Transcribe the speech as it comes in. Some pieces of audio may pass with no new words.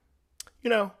You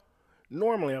know,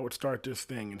 normally I would start this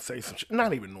thing and say some shit.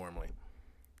 Not even normally.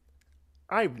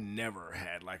 I've never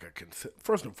had like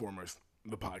first and foremost,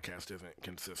 the podcast isn't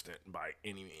consistent by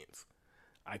any means.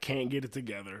 I can't get it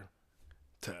together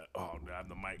to, oh God,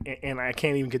 the mic. And I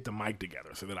can't even get the mic together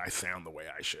so that I sound the way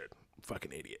I should.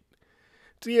 Fucking idiot.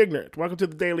 To the ignorant. Welcome to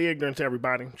the Daily Ignorance,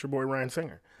 everybody. It's your boy Ryan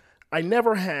Singer. I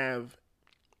never have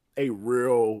a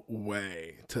real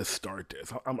way to start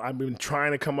this. I've been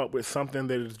trying to come up with something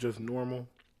that is just normal.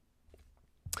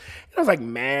 And I was like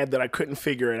mad that I couldn't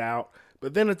figure it out.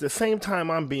 But then at the same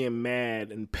time, I'm being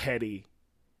mad and petty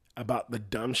about the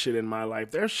dumb shit in my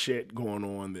life. There's shit going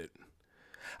on that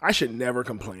I should never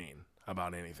complain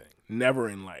about anything. Never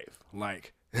in life.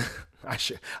 Like, I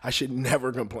should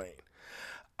never complain.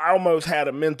 I almost had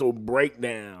a mental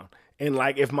breakdown. And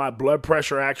like, if my blood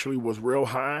pressure actually was real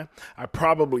high, I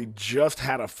probably just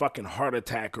had a fucking heart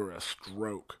attack or a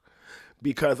stroke.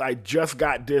 Because I just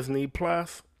got Disney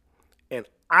Plus, and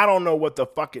I don't know what the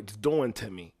fuck it's doing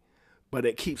to me, but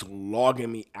it keeps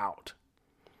logging me out.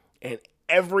 And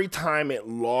every time it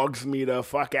logs me the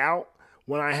fuck out,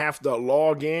 when I have to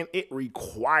log in, it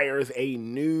requires a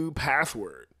new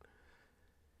password.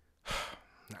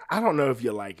 I don't know if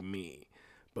you're like me,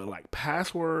 but like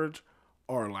passwords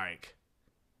are like,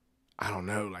 I don't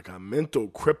know, like a mental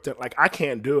cryptid. Like I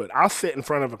can't do it. I'll sit in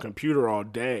front of a computer all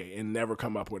day and never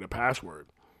come up with a password.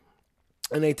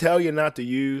 And they tell you not to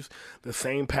use the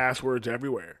same passwords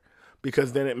everywhere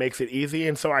because then it makes it easy.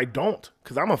 And so I don't,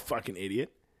 because I'm a fucking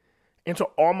idiot. And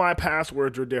so all my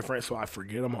passwords are different, so I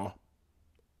forget them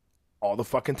all the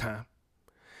fucking time.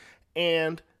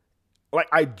 And like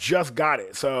I just got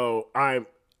it, so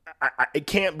it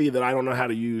can't be that I don't know how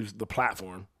to use the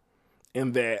platform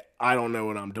and that I don't know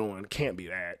what I'm doing. It can't be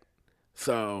that.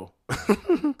 So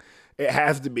it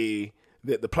has to be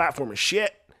that the platform is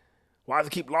shit. Why does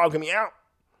it keep logging me out?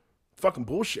 Fucking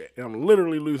bullshit. And I'm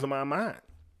literally losing my mind.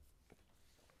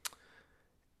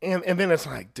 And then it's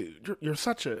like, dude, you're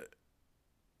such a,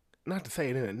 not to say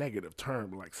it in a negative term,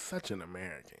 but like such an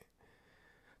American.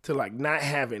 To like not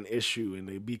have an issue and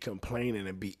to be complaining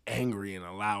and be angry and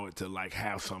allow it to like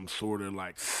have some sort of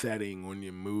like setting on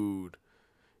your mood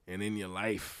and in your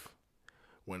life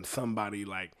when somebody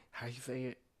like, how you say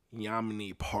it?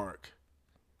 Yeomni Park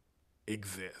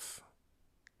exists.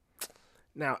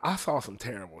 Now, I saw some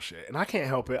terrible shit, and I can't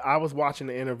help it. I was watching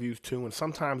the interviews too, and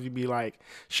sometimes you'd be like,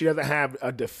 she doesn't have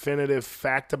a definitive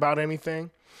fact about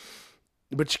anything,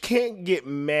 but you can't get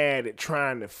mad at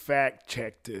trying to fact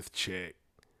check this chick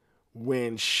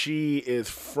when she is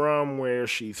from where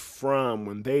she's from,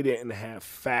 when they didn't have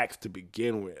facts to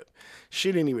begin with.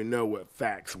 She didn't even know what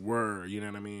facts were, you know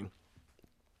what I mean?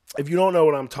 If you don't know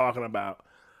what I'm talking about,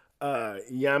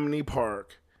 Yeomni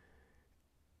Park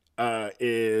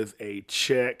is a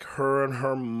chick. Her and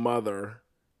her mother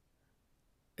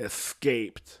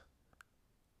escaped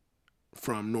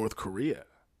from North Korea.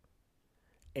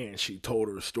 And she told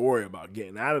her story about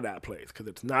getting out of that place because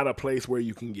it's not a place where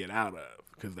you can get out of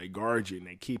because they guard you and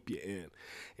they keep you in.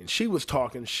 And she was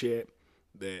talking shit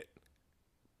that,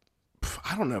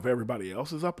 I don't know if everybody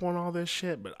else is up on all this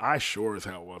shit, but I sure as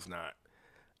hell was not.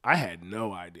 I had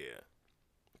no idea.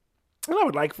 And I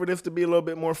would like for this to be a little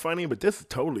bit more funny, but this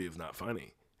totally is not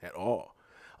funny at all.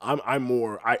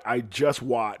 I just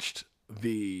watched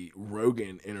the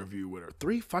Rogan interview with her.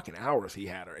 3 fucking hours he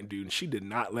had her. And dude, she did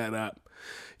not let up.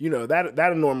 You know,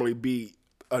 that'd normally be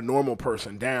a normal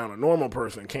person down. A normal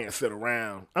person can't sit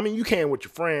around. I mean, you can with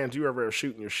your friends. You ever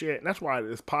shooting your shit. And that's why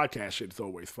this podcast shit is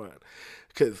always fun.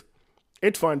 Because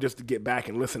it's fun just to get back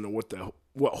and listen to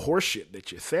what horse shit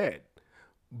that you said.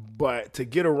 But to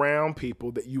get around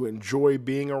people that you enjoy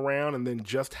being around and then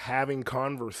just having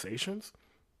conversations,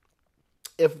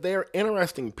 if they're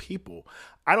interesting people,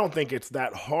 I don't think it's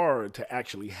that hard to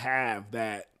actually have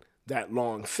that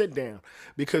long sit down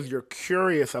because you're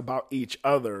curious about each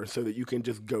other so that you can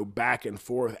just go back and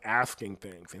forth asking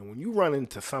things. And when you run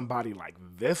into somebody like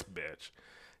this bitch,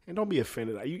 and don't be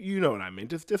offended, you know what I mean,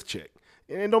 just this chick.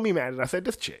 And don't be mad that I said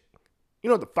this chick. You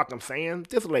know what the fuck I'm saying?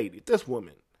 This lady, this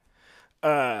woman.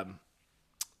 It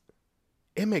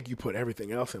make you put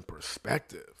everything else in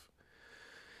perspective.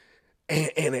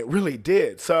 And it really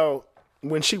did. So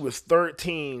when she was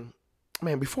 13,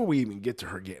 man, before we even get to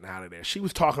her getting out of there, she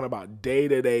was talking about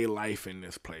day-to-day life in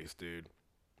this place, dude.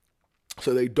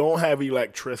 So they don't have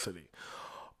electricity.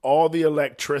 All the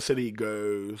electricity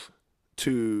goes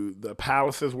to the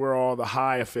palaces where all the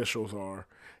high officials are,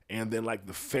 and then like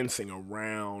the fencing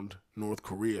around North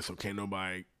Korea so can't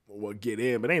nobody get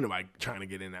in, but ain't nobody trying to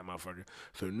get in that motherfucker.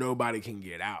 So nobody can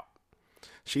get out.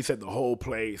 She said the whole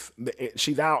place,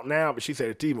 she's out now, but she said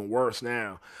it's even worse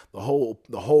now. The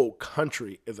whole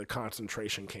country is a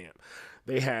concentration camp.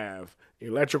 They have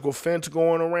electrical fence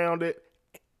going around it,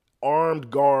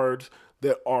 armed guards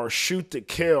that are shoot to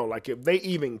kill. Like if they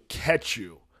even catch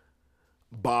you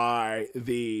by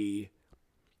the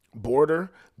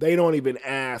border, they don't even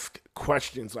ask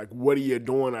questions like, what are you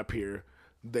doing up here?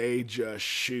 They just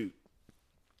shoot.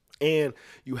 And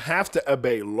you have to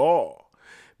obey law,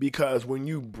 because when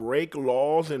you break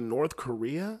laws in North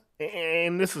Korea,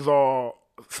 and this is all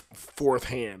fourth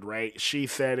hand, right? She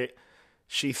said it.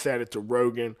 She said it to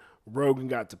Rogan. Rogan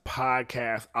got the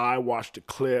podcast. I watched the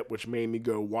clip, which made me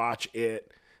go watch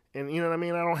it. And you know what I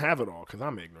mean? I don't have it all because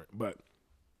I'm ignorant. But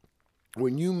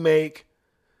when you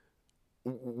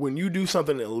do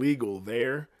something illegal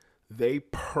there, they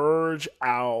purge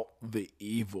out the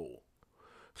evil.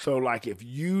 So like if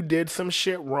you did some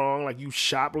shit wrong, like you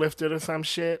shoplifted or some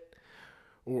shit,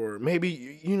 or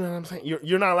maybe, you know what I'm saying?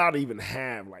 You're not allowed to even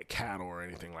have like cattle or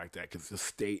anything like that because the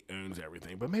state owns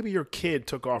everything. But maybe your kid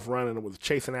took off running and was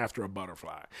chasing after a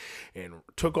butterfly and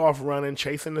took off running,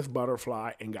 chasing this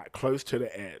butterfly and got close to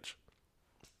the edge.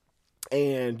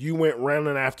 And you went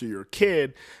running after your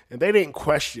kid and they didn't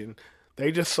question.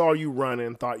 They just saw you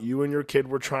running, thought you and your kid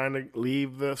were trying to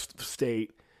leave the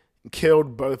state, and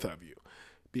killed both of you.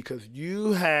 Because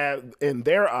you have, in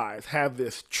their eyes, have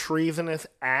this treasonous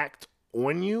act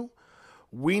on you.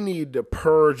 We need to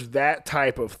purge that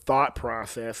type of thought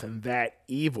process and that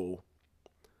evil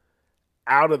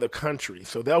out of the country.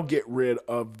 So they'll get rid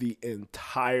of the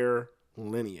entire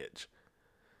lineage.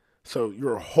 So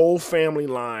your whole family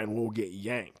line will get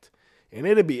yanked. And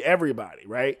it'll be everybody,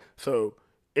 right? So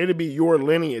it'll be your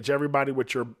lineage, everybody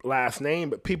with your last name,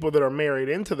 but people that are married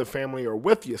into the family are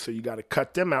with you, so you got to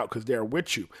cut them out because they're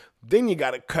with you. Then you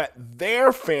got to cut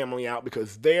their family out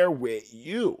because they're with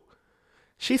you.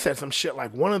 She said some shit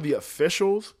like one of the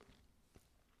officials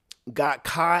got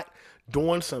caught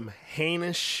doing some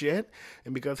heinous shit,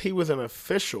 and because he was an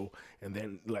official, and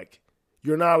then like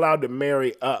you're not allowed to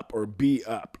marry up or be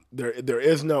up. There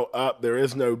is no up, there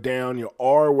is no down. You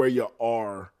are where you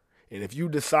are. And if you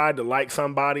decide to like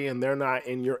somebody and they're not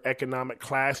in your economic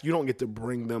class, you don't get to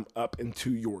bring them up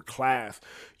into your class.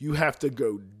 You have to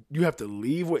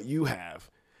leave what you have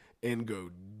and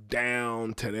go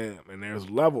down to them. And there's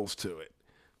levels to it.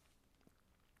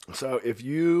 So if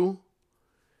you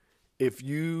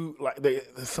like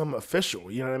some official,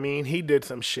 you know what I mean? He did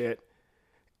some shit,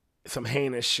 some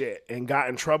heinous shit and got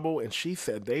in trouble. And she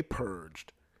said they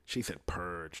purged. She said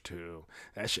purge too.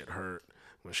 That shit hurt.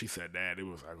 When she said that, it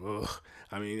was like, ugh.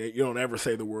 I mean, you don't ever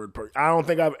say the word purge. I don't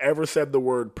think I've ever said the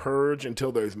word purge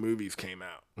until those movies came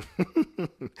out.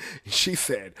 She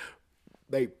said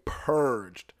they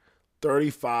purged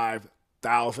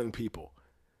 35,000 people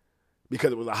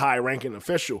because it was a high-ranking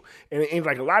official. And it,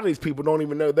 like a lot of these people don't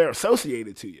even know they're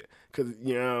associated to you because,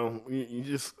 you know, you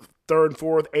just third,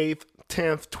 fourth, eighth,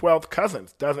 10th, 12th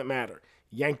cousins. Doesn't matter.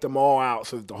 Yank them all out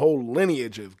so that the whole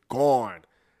lineage is gone.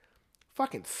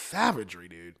 Fucking savagery,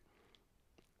 dude.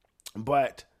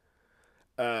 But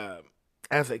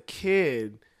as a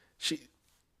kid, she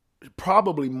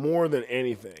probably more than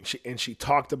anything, she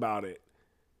talked about it.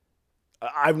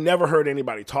 I've never heard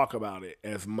anybody talk about it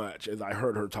as much as I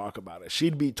heard her talk about it.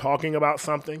 She'd be talking about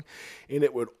something, and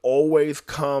it would always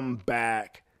come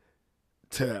back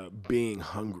to being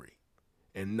hungry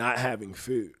and not having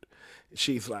food.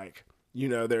 She's like, you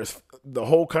know, there's the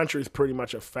whole country is pretty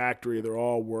much a factory. They're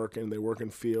all working. They work in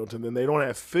fields, and then they don't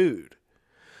have food.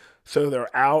 So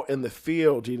they're out in the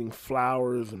fields eating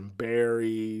flowers and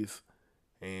berries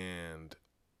and,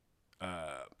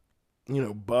 you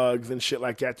know, bugs and shit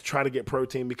like that to try to get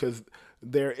protein because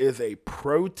there is a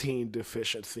protein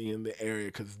deficiency in the area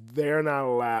because they're not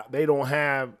allowed. They don't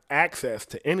have access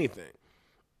to anything.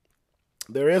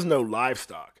 There is no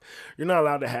livestock. You're not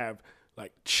allowed to have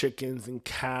like chickens and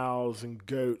cows and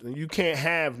goats, and you can't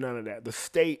have none of that. The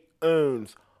state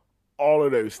owns all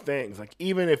of those things. Like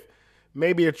even if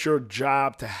maybe it's your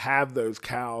job to have those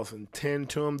cows and tend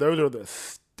to them, those are the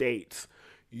states.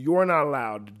 You're not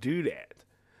allowed to do that.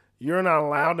 You're not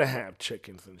allowed to have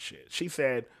chickens and shit. She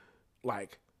said,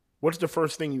 like, what's the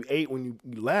first thing you ate when you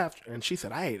left? And she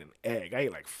said, I ate an egg. I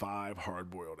ate like 5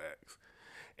 hard-boiled eggs.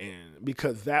 And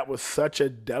because that was such a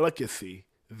delicacy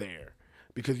there.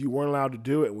 Because you weren't allowed to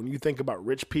do it. When you think about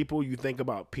rich people, you think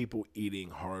about people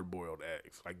eating hard-boiled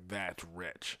eggs. Like, that's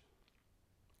rich.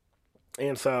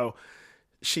 And so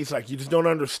she's like, you just don't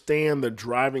understand the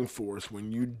driving force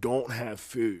when you don't have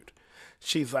food.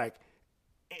 She's like,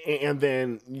 and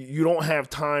then you don't have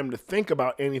time to think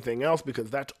about anything else because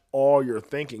that's all you're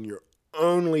thinking. You're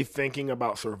only thinking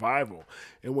about survival.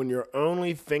 And when you're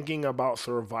only thinking about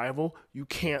survival, you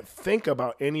can't think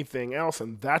about anything else.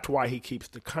 And that's why he keeps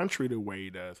the country the way he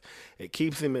does. It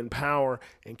keeps him in power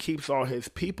and keeps all his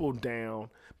people down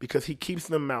because he keeps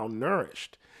them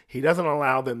malnourished. He doesn't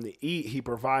allow them to eat. He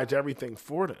provides everything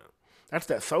for them. That's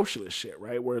that socialist shit,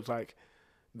 right? Where it's like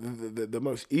the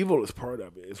most evilest part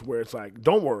of it is where it's like,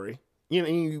 don't worry.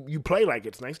 You play like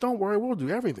it's nice. Don't worry. We'll do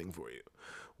everything for you.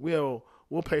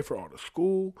 We'll pay for all the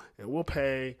school and we'll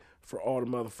pay for all the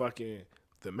motherfucking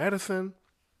the medicine,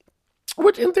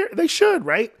 which in there they should,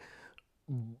 right?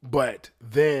 But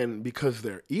then because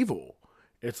they're evil,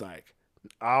 it's like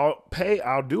I'll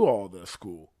do all the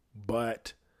school,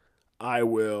 but I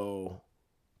will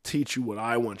teach you what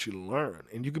I want you to learn,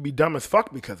 and you could be dumb as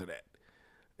fuck because of that.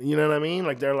 You know what I mean?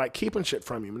 Like they're like keeping shit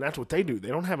from you, and that's what they do. They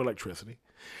don't have electricity,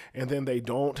 and then they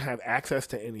don't have access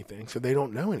to anything, so they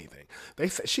don't know anything.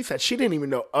 She said she didn't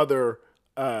even know other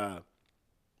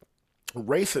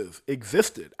races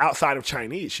existed outside of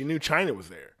Chinese. She knew China was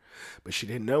there, but she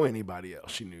didn't know anybody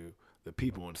else. She knew the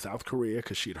people in South Korea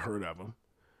because she'd heard of them,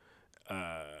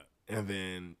 and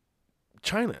then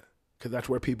China because that's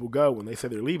where people go when they say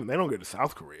they're leaving. They don't go to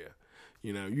South Korea.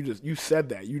 You know, you said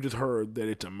that. You just heard that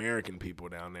it's American people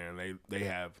down there, and they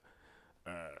have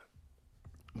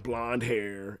blonde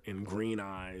hair and green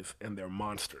eyes, and they're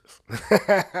monsters.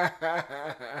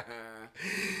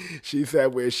 She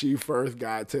said when she first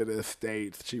got to the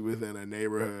States, she was in a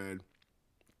neighborhood,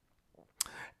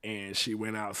 and she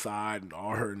went outside, and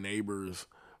all her neighbors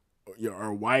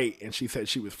are white, and she said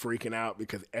she was freaking out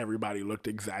because everybody looked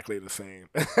exactly the same.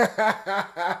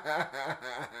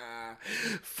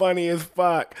 Funny as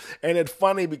fuck. And it's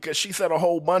funny because she said a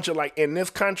whole bunch of, like, in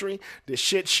this country, the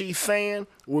shit she's saying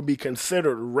would be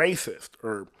considered racist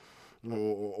or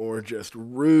just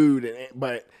rude,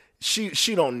 but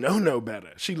she don't know no better.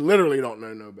 She literally don't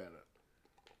know no better.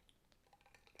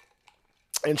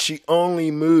 And she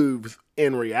only moves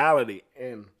in reality,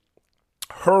 and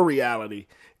her reality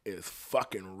is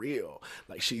fucking real.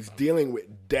 Like, she's dealing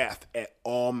with death at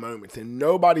all moments, and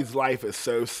nobody's life is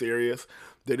so serious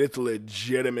that it's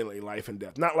legitimately life and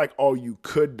death. Not like, oh, you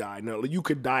could die. No, you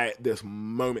could die at this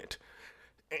moment.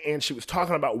 And she was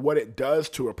talking about what it does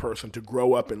to a person to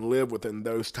grow up and live within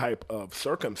those type of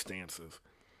circumstances.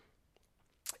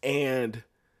 And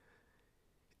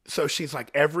so she's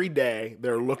like, every day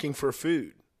they're looking for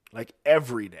food, like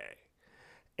every day.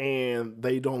 And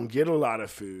they don't get a lot of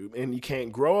food, and you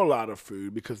can't grow a lot of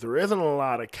food because there isn't a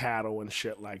lot of cattle and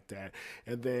shit like that,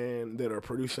 and then that are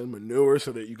producing manure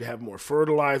so that you can have more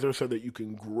fertilizer so that you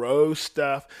can grow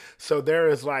stuff. So there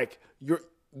is like,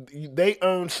 they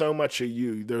own so much of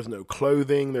you. There's no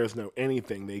clothing, there's no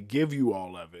anything. They give you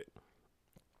all of it.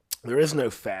 There is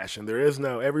no fashion.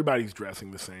 Everybody's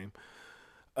dressing the same.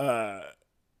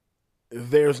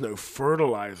 There's no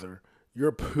fertilizer.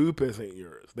 Your poop isn't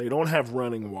yours. They don't have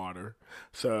running water,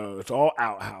 so it's all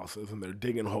outhouses, and they're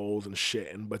digging holes and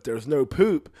shitting, but there's no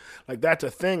poop. Like, that's a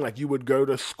thing. Like, you would go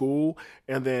to school,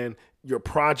 and then your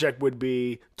project would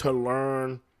be to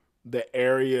learn the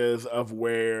areas of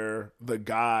where the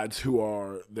gods, who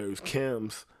are those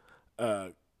Kims,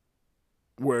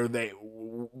 where they,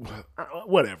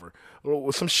 whatever,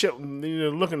 some shit,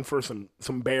 looking for some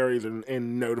berries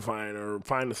and notifying or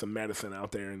finding some medicine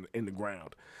out there in the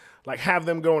ground. Like, have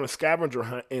them go on a scavenger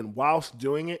hunt, and whilst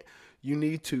doing it, you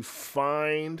need to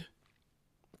find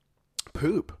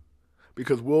poop,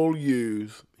 because we'll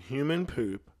use human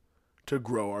poop to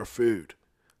grow our food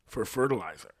for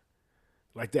fertilizer.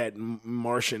 Like that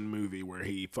Martian movie where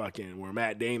where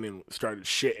Matt Damon started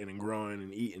shitting and growing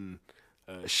and eating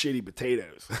shitty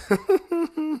potatoes.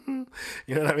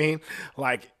 You know what I mean?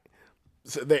 Like,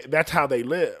 so that's how they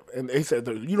live. And they said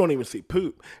you don't even see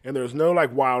poop. And there's no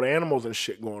like wild animals and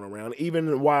shit going around. Even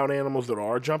the wild animals that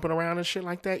are jumping around and shit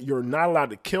like that, you're not allowed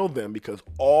to kill them because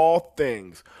all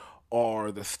things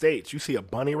are the states. You see a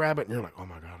bunny rabbit and you're like, oh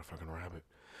my God, a fucking rabbit.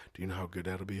 Do you know how good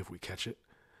that'll be if we catch it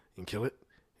and kill it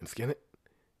and skin it?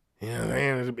 Yeah,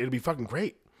 man, it'll be fucking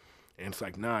great. And it's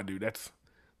like, nah, dude, that's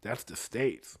the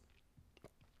states.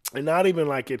 And not even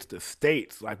like it's the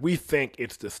states. Like, we think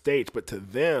it's the states, but to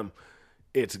them,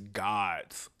 it's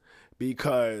God's.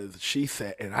 Because she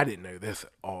said, and I didn't know this at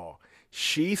all,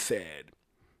 she said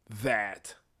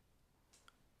that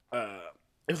it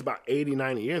was about 80,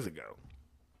 90 years ago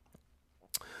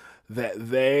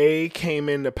that they came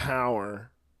into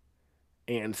power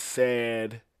and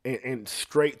said, and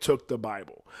straight took the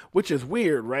Bible, which is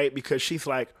weird, right? Because she's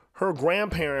like, her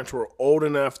grandparents were old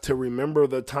enough to remember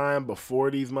the time before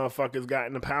these motherfuckers got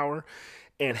into power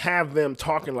and have them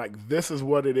talking like, this is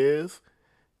what it is.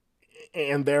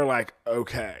 And they're like,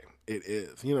 okay, it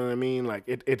is. You know what I mean? Like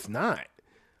it's not.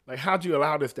 Like, how'd you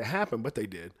allow this to happen? But they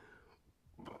did.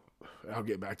 I'll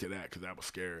get back to that because that was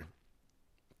scary.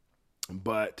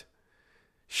 But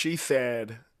she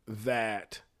said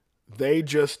that they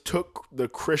just took the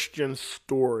Christian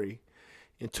story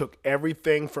and took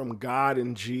everything from God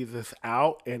and Jesus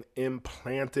out and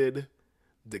implanted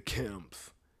the Kims.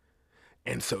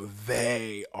 And so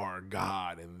they are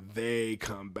God and they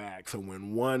come back. So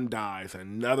when one dies,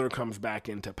 another comes back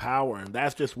into power. And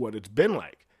that's just what it's been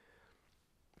like.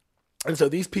 And so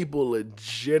these people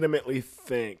legitimately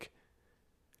think,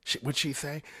 what'd she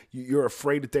say? You're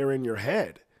afraid that they're in your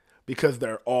head because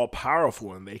they're all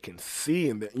powerful and they can see,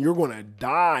 and that you're going to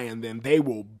die, and then they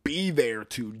will be there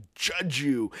to judge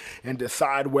you and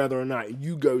decide whether or not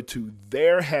you go to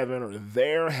their heaven or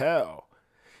their hell.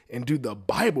 And dude, the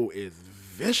Bible is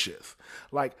vicious.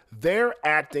 Like, they're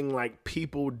acting like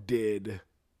people did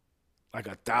like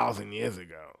 1,000 years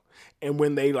ago. And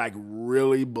when they like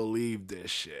really believed this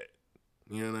shit,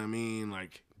 you know what I mean?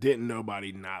 Like, didn't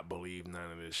nobody not believe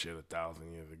none of this shit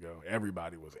 1,000 years ago?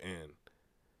 Everybody was in.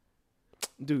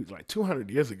 Dude, like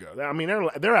 200 years ago. I mean,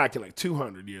 they're acting like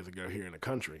 200 years ago here in the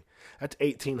country. That's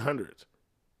 1800s.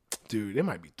 Dude, it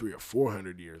might be 300 or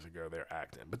 400 years ago they're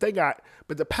acting. But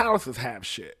the palaces have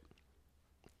shit.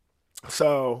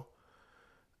 So,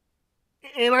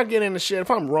 and I get into shit. If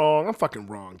I'm wrong, I'm fucking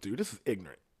wrong, dude. This is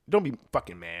ignorant. Don't be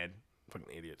fucking mad. Fucking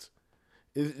idiots.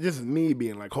 This is me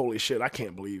being like, holy shit, I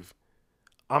can't believe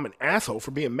I'm an asshole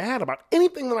for being mad about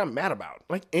anything that I'm mad about.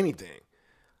 Like, anything.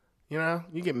 You know,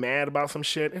 you get mad about some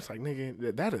shit. It's like,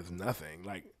 nigga, that is nothing.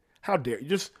 Like, how dare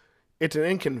you? It's an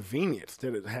inconvenience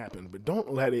that it happened, but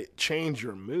don't let it change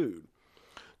your mood.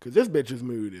 Because this bitch's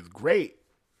mood is great.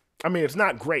 I mean, it's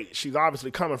not great. She's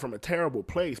obviously coming from a terrible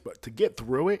place, but to get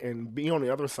through it and be on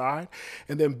the other side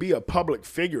and then be a public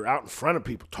figure out in front of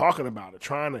people talking about it,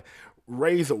 trying to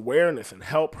raise awareness and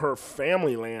help her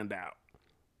family land out.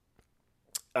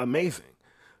 Amazing.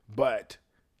 But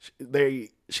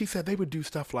she said they would do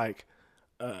stuff like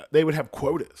they would have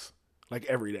quotas like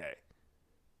every day.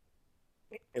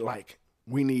 Like,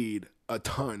 we need a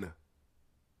ton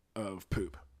of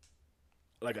poop.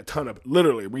 Like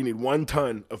literally, we need 1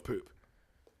 ton of poop.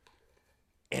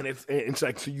 And it's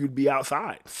like, so you'd be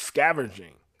outside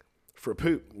scavenging for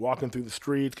poop, walking through the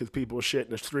streets because people shit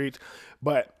in the streets.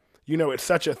 But, you know, it's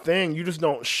such a thing. You just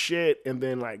don't shit and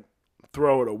then like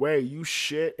throw it away. You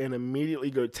shit and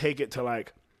immediately go take it to,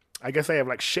 like, I guess they have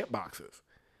like shit boxes.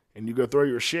 And you go throw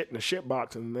your shit in the shit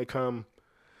box and they come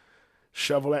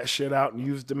shovel that shit out and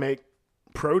use it to make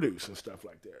produce and stuff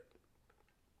like that.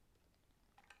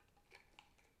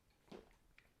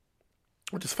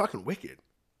 Which is fucking wicked.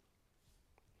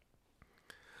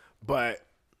 But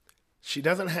she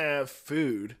doesn't have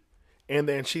food. And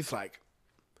then she's like,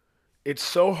 it's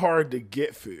so hard to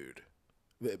get food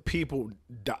that people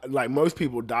die, like most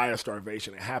people die of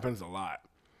starvation. It happens a lot.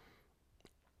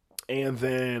 And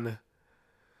then,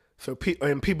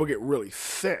 people get really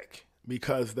sick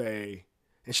because and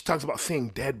she talks about seeing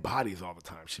dead bodies all the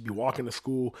time. She'd be walking to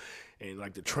school and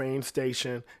like the train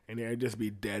station and there'd just be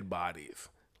dead bodies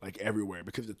like everywhere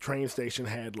because the train station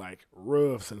had like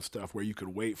roofs and stuff where you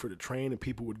could wait for the train and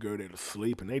people would go there to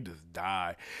sleep and they just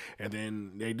die. And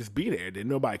then they'd just be there. Then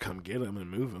nobody come get them and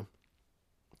move them.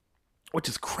 Which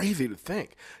is crazy to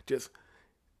think. Just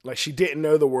like, she didn't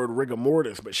know the word rigor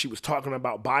mortis, but she was talking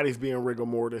about bodies being rigor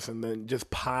mortis and then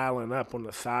just piling up on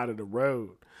the side of the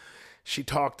road. She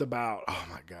talked about, oh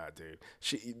my God, dude.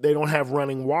 They don't have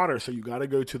running water, so you got to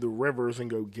go to the rivers and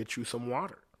go get you some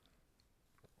water.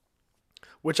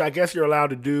 Which I guess you're allowed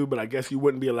to do, but I guess you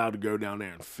wouldn't be allowed to go down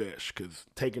there and fish because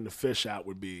taking the fish out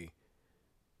would be,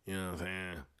 you know what I'm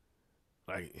saying,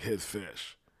 like his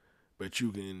fish. But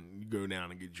you can go down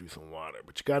and get you some water.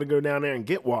 But you got to go down there and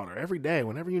get water every day.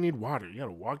 Whenever you need water, you got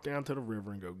to walk down to the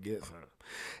river and go get some.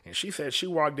 And she said she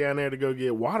walked down there to go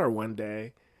get water one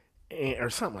day or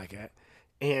something like that.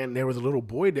 And there was a little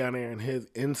boy down there and his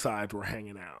insides were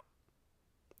hanging out.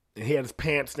 And he had his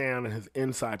pants down and his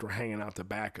insides were hanging out the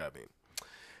back of him.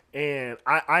 And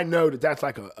I know that that's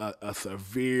like a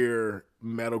severe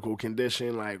medical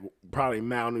condition, like probably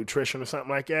malnutrition or something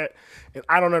like that. And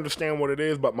I don't understand what it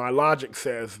is, but my logic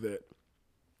says that,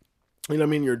 you know what I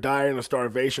mean, you're dying of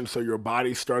starvation, so your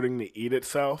body's starting to eat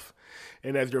itself.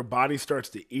 And as your body starts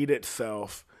to eat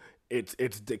itself, it's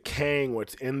decaying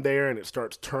what's in there and it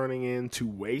starts turning into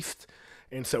waste.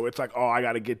 And so it's like, oh, I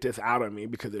got to get this out of me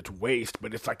because it's waste,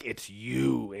 but it's like it's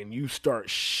you, and you start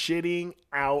shitting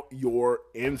out your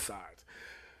insides.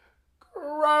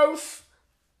 Gross.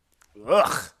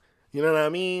 Ugh. You know what I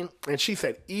mean? And she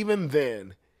said even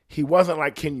then, he wasn't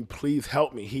like, can you please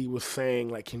help me? He was saying,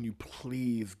 like, can you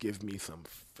please give me some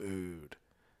food?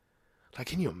 Like,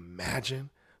 can you imagine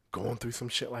going through some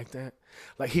shit like that?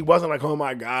 Like, he wasn't like, oh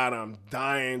my God, I'm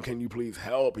dying. Can you please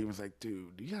help? He was like,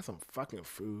 dude, do you have some fucking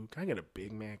food? Can I get a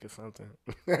Big Mac or something?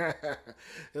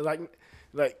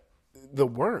 like the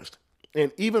worst.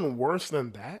 And even worse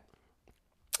than that,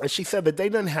 and she said that they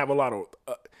didn't have a lot of,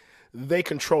 they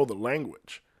control the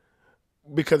language.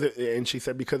 And she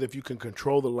said, because if you can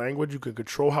control the language, you can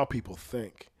control how people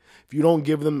think. If you don't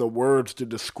give them the words to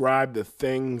describe the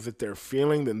things that they're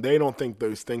feeling, then they don't think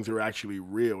those things are actually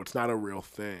real. It's not a real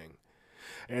thing.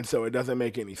 And so it doesn't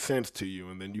make any sense to you,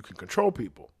 and then you can control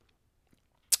people.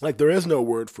 Like, there is no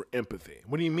word for empathy.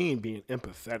 What do you mean being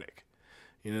empathetic?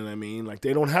 You know what I mean? Like,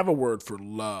 they don't have a word for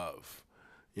love.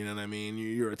 You know what I mean?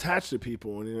 You're attached to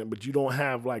people, but you don't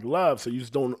have like love, so you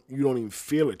don't even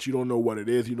feel it. You don't know what it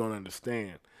is. You don't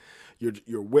understand.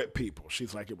 You're with people.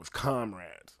 She's like, it was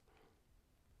comrades.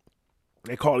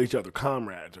 They call each other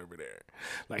comrades over there.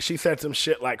 Like, she said some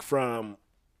shit like from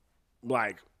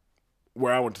like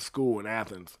where I went to school in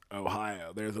Athens,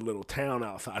 Ohio. There's a little town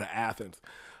outside of Athens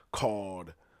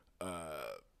called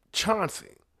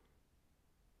Chauncey.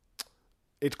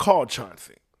 It's called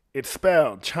Chauncey. It's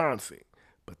spelled Chauncey.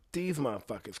 But these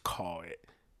motherfuckers call it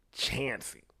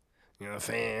Chancey. You know what I'm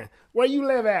saying? Where you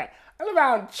live at? I live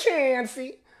out in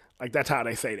Chancey. Like, that's how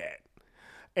they say that.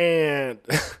 And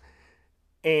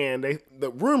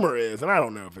the rumor is, and I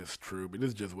don't know if it's true, but this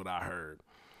is just what I heard.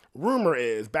 Rumor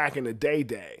is, back in the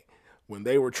day, when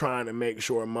they were trying to make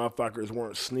sure motherfuckers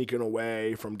weren't sneaking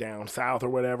away from down south or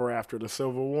whatever after the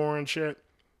Civil War and shit,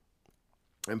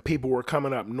 and people were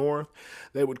coming up north,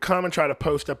 they would come and try to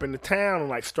post up in the town and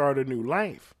like start a new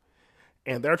life.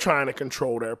 And they're trying to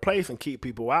control their place and keep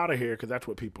people out of here because that's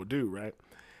what people do, right?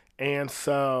 And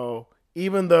so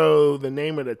even though the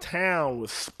name of the town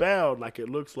was spelled like it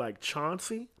looks like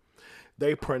Chauncey,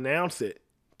 they pronounce it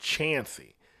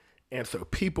Chancey. And so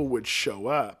people would show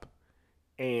up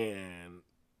and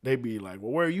they'd be like,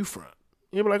 well, where are you from?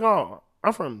 You'd be like, oh,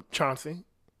 I'm from Chauncey.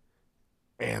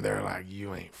 And they're like,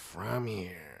 you ain't from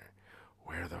here.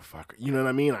 Where the fuck? You know what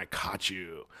I mean? I caught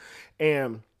you.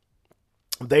 And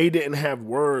they didn't have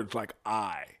words like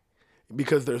I,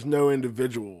 because there's no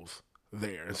individuals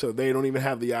there. And so they don't even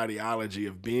have the ideology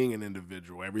of being an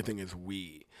individual. Everything is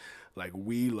we. Like,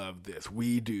 we love this.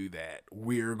 We do that.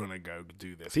 We're going to go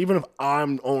do this. Even if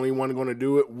I'm the only one going to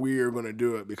do it, we're going to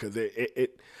do it because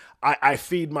I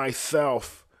feed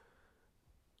myself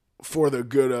for the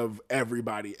good of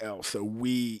everybody else. So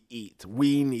we eat.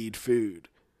 We need food.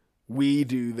 We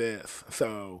do this.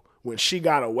 So when she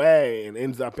got away and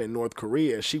ends up in North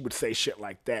Korea, she would say shit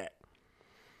like that.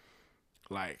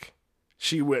 Like,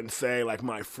 she wouldn't say, like,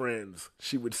 my friends.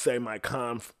 She would say my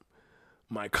comrades.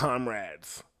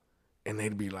 And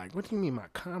they'd be like, what do you mean my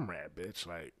comrade, bitch?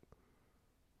 Like,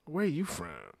 where are you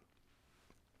from?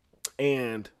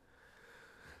 And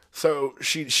so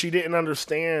she didn't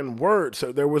understand words,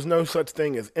 so there was no such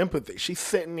thing as empathy. She's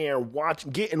sitting there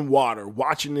getting water,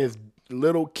 watching this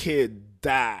little kid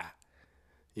die.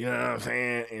 You know what I'm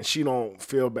saying? And she don't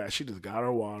feel bad. She just got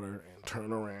her water and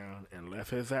turned around and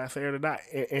left his ass there to die.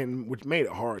 And which made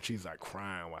it hard. She's like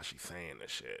crying while she's saying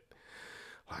this shit.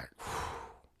 Like, whew.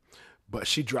 But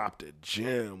she dropped a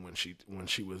gem when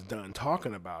she was done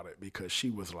talking about it, because she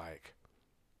was like,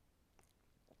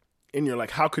 and you're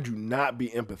like, how could you not be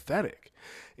empathetic?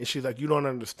 And she's like, you don't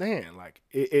understand. Like,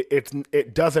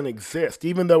 it doesn't exist.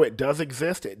 Even though it does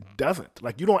exist, it doesn't.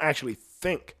 Like, you don't actually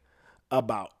think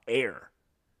about air.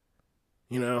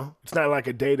 You know? It's not like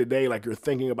a day-to-day, like you're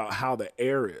thinking about how the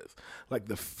air is. Like,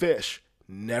 the fish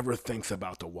never thinks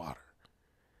about the water.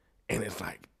 And it's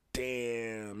like,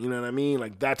 damn, you know what I mean?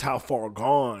 Like, that's how far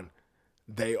gone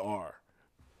they are.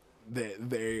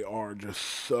 They are just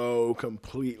so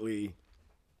completely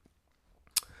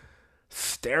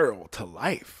sterile to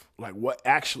life, like what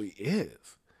actually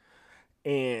is.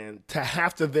 And to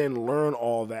have to then learn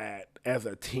all that as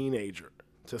a teenager,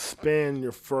 to spend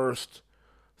your first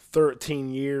 13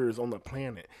 years on the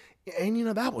planet. And you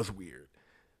know, that was weird.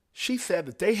 She said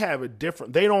that they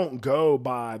don't go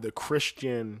by the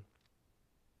Christian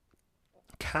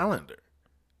calendar.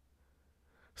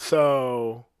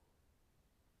 So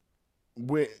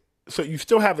you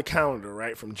still have the calendar,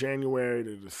 right? From January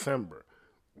to December.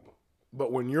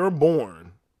 But when you're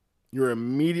born, you're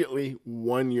immediately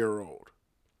 1 year old.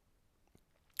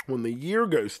 When the year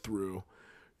goes through,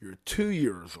 you're 2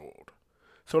 years old.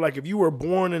 So like if you were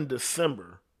born in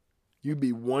December, you'd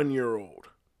be 1 year old.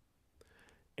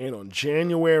 And on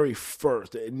January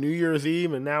 1st, at New Year's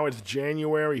Eve, and now it's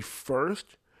January 1st,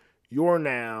 you're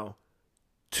now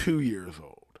 2 years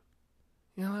old.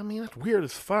 You know what I mean? That's weird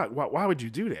as fuck. Why would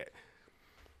you do that?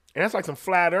 And that's like some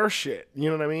flat earth shit. You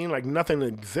know what I mean? Like nothing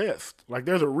exists. Like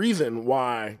there's a reason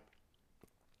why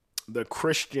the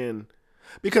Christian,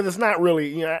 because it's not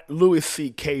really, Louis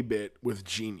C.K. bit was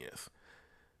genius.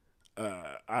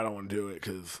 I don't want to do it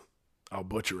because I'll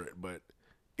butcher it, but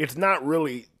it's not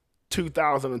really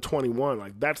 2021.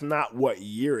 Like that's not what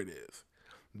year it is.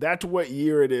 That's what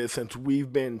year it is since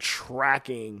we've been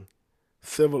tracking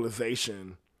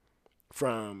civilization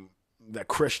from the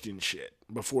Christian shit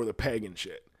before the pagan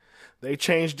shit. They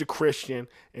changed to Christian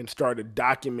and started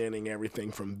documenting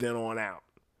everything from then on out.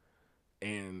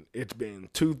 And it's been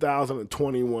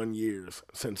 2021 years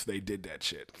since they did that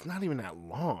shit. It's not even that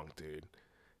long, dude.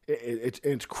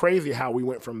 It's crazy how we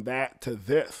went from that to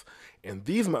this. And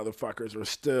these motherfuckers are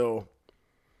still,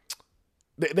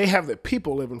 they have the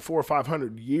people living 400 or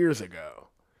 500 years ago,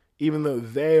 even though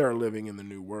they are living in the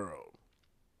new world,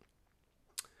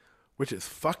 which is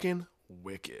fucking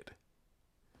wicked.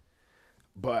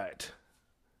 But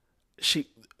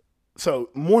so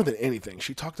more than anything,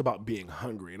 she talked about being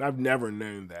hungry, and I've never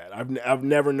known that. I've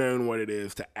never known what it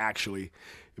is to actually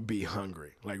be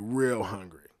hungry, like real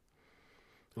hungry.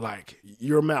 Like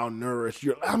you're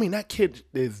malnourished. That kid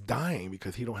is dying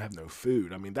because he don't have no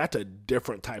food. I mean, that's a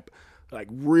different type, like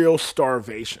real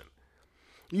starvation.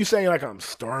 You saying like I'm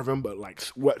starving, but like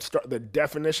the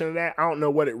definition of that, I don't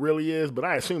know what it really is, but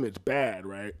I assume it's bad,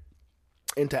 right?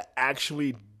 And to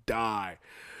actually die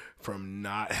from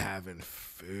not having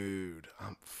food,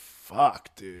 I'm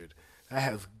fucked, dude. That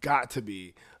has got to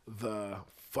be the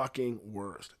fucking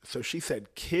worst. So she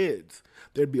said kids,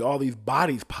 there'd be all these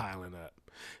bodies piling up.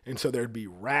 And so there'd be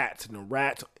rats, and the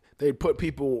rats, they'd put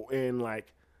people in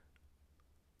like,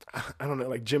 I don't know,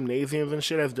 like gymnasiums and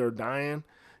shit as they're dying,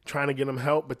 trying to get them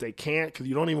help, but they can't because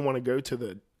you don't even want to go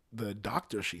to the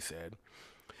doctor, she said.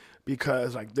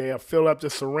 Because like they'll fill up the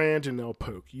syringe and they'll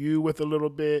poke you with a little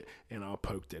bit, and I'll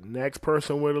poke the next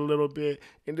person with a little bit,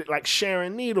 and like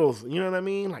sharing needles, you know what I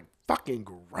mean? Like fucking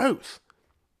gross.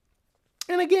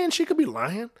 And again, she could be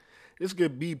lying. This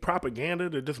could be propaganda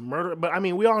to just murder. But I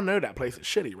mean, we all know that place is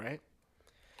shitty, right?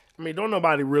 I mean, don't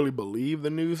nobody really believe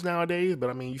the news nowadays, but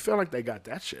I mean, you feel like they got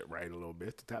that shit right a little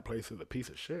bit. That place is a piece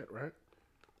of shit, right?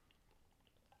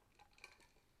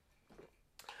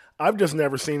 I've just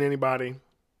never seen anybody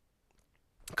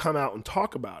come out and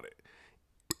talk about it.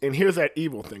 And here's that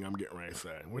evil thing I'm getting ready to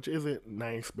say, which isn't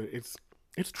nice, but it's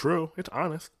true. It's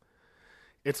honest.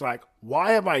 It's like,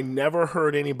 why have I never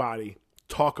heard anybody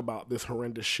talk about this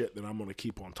horrendous shit that I'm going to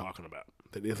keep on talking about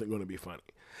that isn't going to be funny?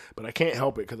 But I can't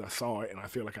help it because I saw it and I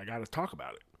feel like I got to talk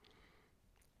about it.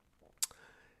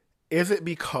 Is it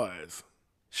because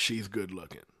she's good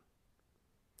looking?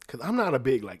 Because I'm not a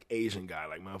big like Asian guy.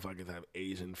 Like motherfuckers have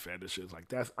Asian fetishes. Like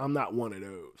I'm not one of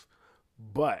those.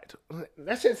 But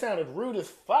that shit sounded rude as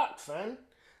fuck, son.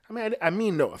 I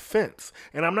mean no offense.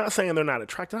 And I'm not saying they're not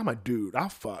attractive. I'm a dude. I'll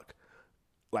fuck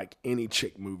like any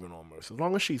chick moving almost. As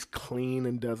long as she's clean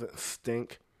and doesn't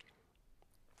stink,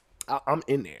 I'm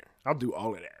in there. I'll do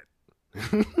all of that.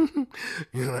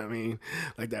 You know what I mean?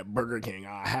 Like that Burger King,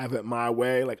 I have it my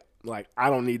way. Like I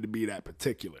don't need to be that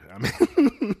particular. I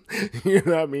mean, you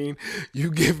know what I mean?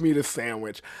 You give me the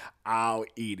sandwich, I'll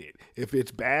eat it. If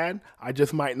it's bad, I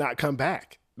just might not come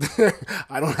back.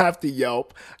 I don't have to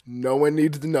Yelp. No one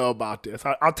needs to know about this.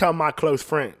 I'll tell my close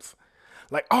friends.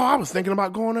 Like, oh, I was thinking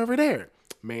about going over there.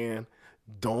 Man,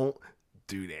 don't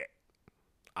do that.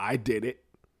 I did it.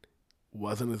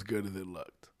 Wasn't as good as it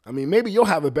looked. I mean, maybe you'll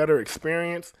have a better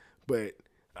experience, but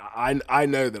I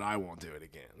know that I won't do it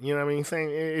again. You know what I mean?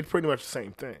 It's pretty much the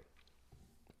same thing.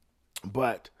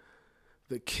 But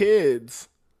the kids,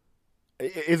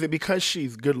 is it because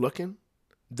she's good looking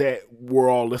that we're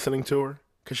all listening to her?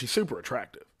 Because she's super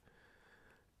attractive.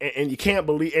 And you can't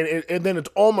believe, and then it's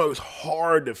almost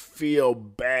hard to feel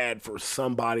bad for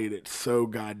somebody that's so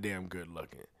goddamn good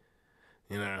looking.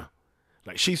 You know?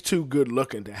 Like, she's too good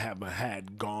looking to have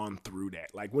had gone through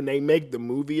that. Like, when they make the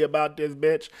movie about this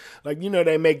bitch, like, you know,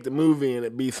 they make the movie and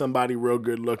it be somebody real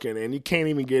good looking, and you can't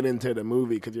even get into the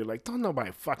movie because you're like, don't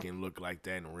nobody fucking look like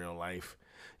that in real life.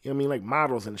 You know what I mean? Like,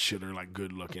 models and shit are, like,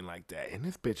 good looking like that, and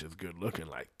this bitch is good looking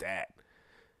like that.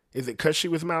 Is it because she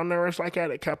was malnourished like that?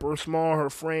 It kept her small,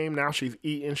 her frame. Now she's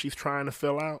eating, she's trying to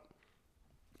fill out.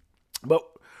 But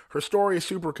her story is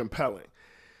super compelling.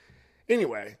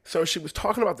 Anyway, so she was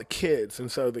talking about the kids, and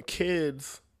so the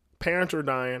kids, parents are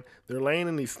dying, they're laying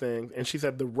in these things, and she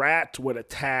said the rats would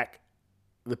attack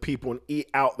the people and eat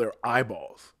out their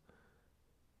eyeballs.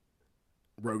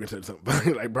 Rogan said something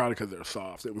funny, like probably because they're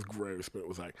soft. It was gross, but it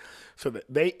was like, so that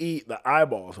they eat the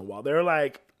eyeballs, and while they're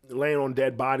like laying on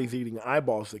dead bodies eating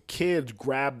eyeballs. The kids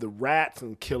grab the rats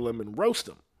and kill them and roast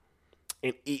them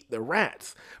and eat the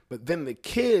rats. But then the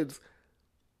kids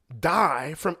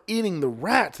die from eating the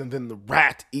rats, and then the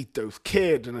rats eat those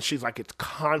kids. And she's like, it's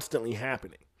constantly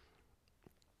happening.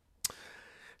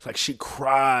 It's like she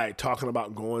cried talking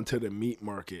about going to the meat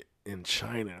market in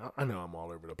China. I know I'm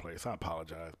all over the place. I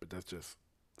apologize, but that's just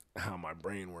how my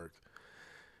brain works.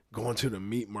 Going to the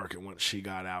meat market once she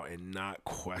got out and not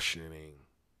questioning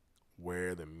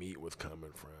where the meat was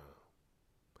coming from.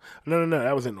 No,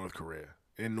 that was in North Korea.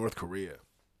 In North Korea.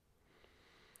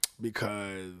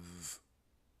 Because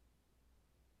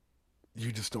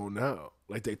you just don't know.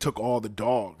 Like, they took all the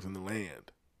dogs in the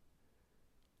land.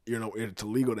 You know, it's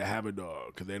illegal to have a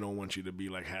dog because they don't want you to be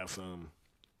like, have some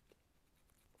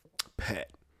pet.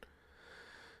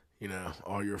 You know,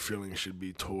 all your feelings should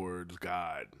be towards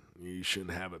God. You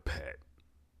shouldn't have a pet.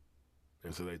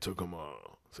 And so they took them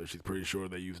all. So she's pretty sure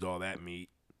they used all that meat.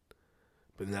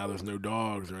 But now there's no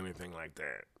dogs or anything like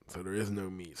that. So there is no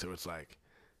meat. So it's like,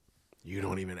 you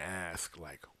don't even ask,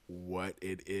 like, what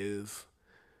it is.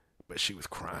 But she was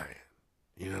crying.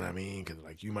 You know what I mean? Because,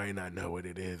 like, you might not know what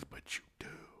it is, but you do.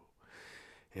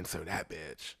 And so that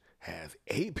bitch has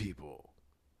 8 people.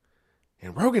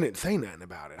 And Rogan didn't say nothing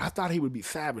about it. I thought he would be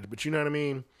savage, but you know what I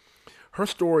mean? Her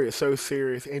story is so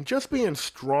serious. And just being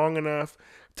strong enough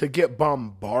to get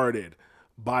bombarded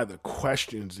by the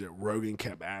questions that Rogan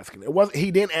kept asking.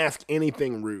 He didn't ask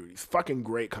anything rude. He's a fucking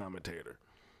great commentator.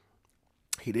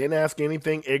 He didn't ask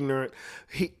anything ignorant.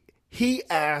 He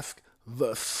asked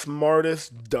the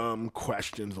smartest dumb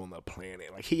questions on the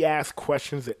planet. Like, he asked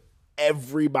questions that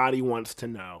everybody wants to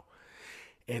know.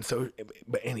 And so,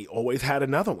 and he always had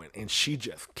another one. And she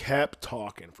just kept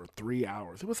talking for 3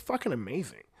 hours. It was fucking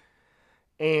amazing.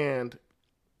 And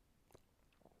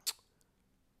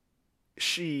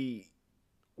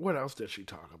what else did she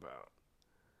talk about?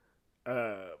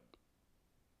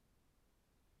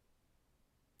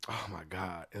 Oh my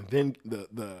God. And then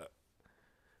the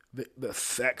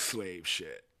sex slave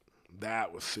shit.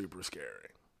 That was super scary.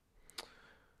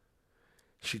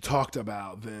 She talked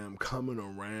about them coming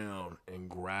around and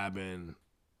grabbing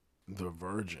the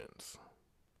virgins.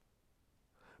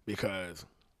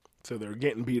 So they're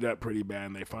getting beat up pretty bad,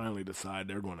 and they finally decide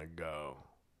they're going to go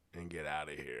and get out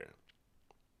of here.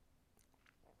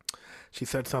 She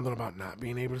said something about not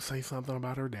being able to say something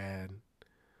about her dad.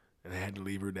 And they had to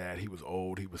leave her dad. He was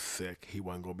old. He was sick. He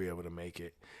wasn't going to be able to make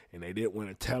it. And they didn't want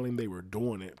to tell him they were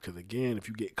doing it because, again, if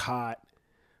you get caught,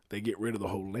 they get rid of the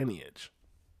whole lineage.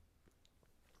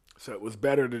 So it was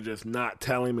better to just not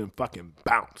tell him and fucking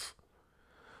bounce,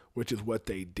 which is what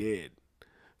they did.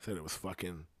 Said it was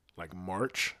fucking like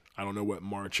March. I don't know what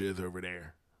March is over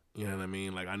there. You know what I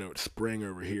mean? Like, I know it's spring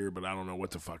over here, but I don't know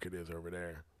what the fuck it is over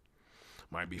there.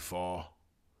 Might be fall,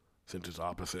 since it's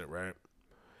opposite, right?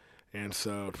 And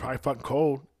so it's probably fucking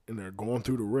cold, and they're going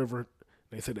through the river.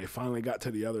 They said they finally got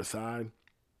to the other side.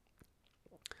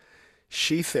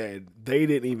 She said they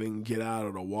didn't even get out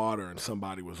of the water and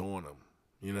somebody was on them.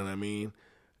 You know what I mean?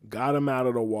 Got him out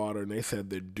of the water, and they said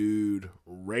the dude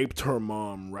raped her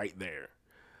mom right there.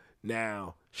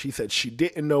 Now, she said she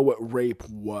didn't know what rape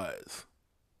was.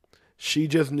 She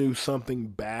just knew something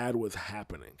bad was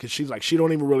happening. Because she's like, she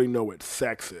don't even really know what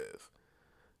sex is.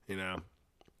 You know?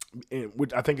 And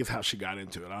which I think is how she got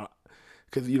into it.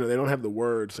 Because, you know, they don't have the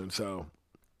words, and so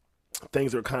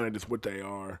things are kind of just what they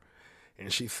are.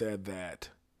 And she said that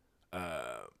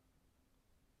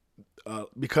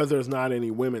because there's not any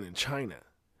women in China,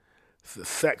 the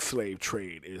sex slave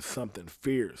trade is something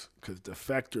fierce because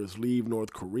defectors leave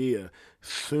North Korea as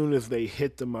soon as they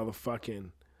hit the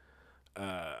motherfucking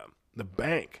the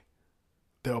bank.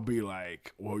 They'll be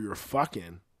like, well, you're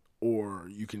fucking, or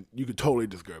you could totally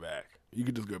just go back. You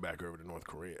could just go back over to North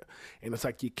Korea. And it's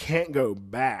like, you can't go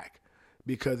back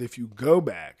because if you go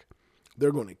back,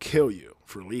 they're going to kill you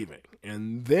for leaving.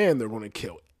 And then they're going to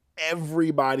kill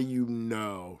everybody you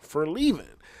know for leaving.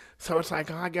 So it's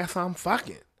like, oh, I guess I'm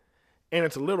fucking. And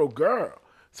it's a little girl.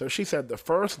 So she said the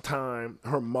first time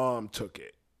her mom took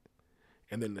it.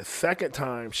 And then the second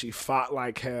time she fought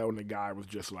like hell and the guy was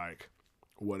just like,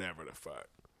 whatever the fuck.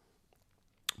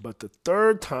 But the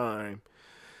third time,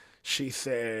 she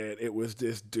said it was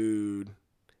this dude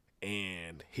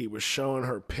and he was showing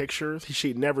her pictures.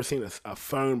 She'd never seen a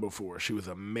phone before. She was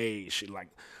amazed.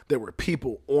 There were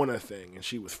people on a thing and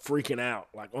she was freaking out.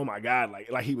 Like, oh my God,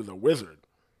 like he was a wizard.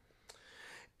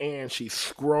 And she's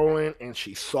scrolling and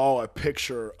she saw a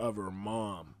picture of her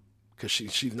mom because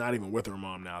she's not even with her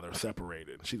mom now. They're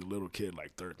separated. She's a little kid,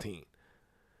 like 13.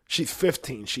 She's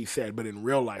 15, she said, but in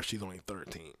real life, she's only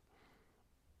 13.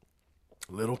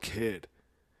 Little kid.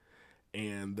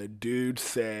 And the dude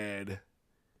said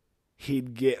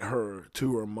he'd get her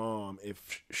to her mom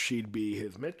if she'd be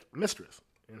his mistress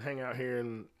and hang out here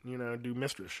and, do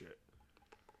mistress shit.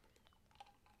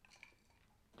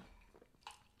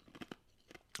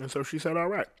 And so she said, all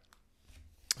right.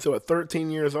 So at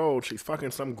 13 years old, she's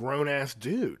fucking some grown ass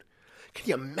dude. Can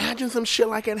you imagine some shit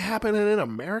like that happening in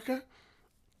America?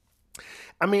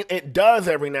 I mean, it does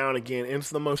every now and again. It's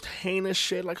the most heinous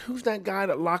shit. Like, who's that guy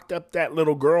that locked up that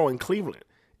little girl in Cleveland?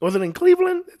 Was it in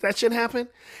Cleveland that shit happened?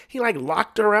 He,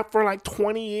 locked her up for,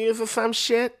 20 years or some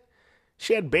shit.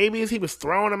 She had babies. He was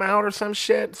throwing them out or some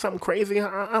shit. Something crazy.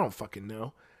 I don't fucking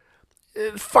know.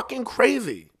 It's fucking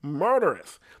crazy.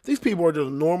 Murderous. These people are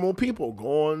just normal people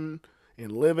going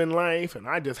and living life, and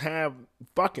I just have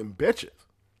fucking bitches.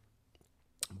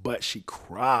 But she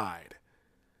cried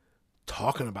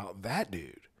talking about that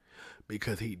dude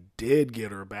because he did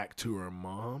get her back to her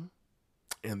mom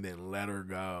and then let her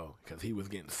go because he was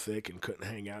getting sick and couldn't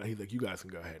hang out. He's like, you guys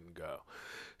can go ahead and go.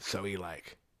 So he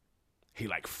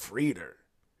freed her.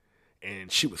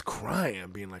 And she was crying,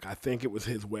 being like, I think it was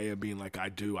his way of being like, I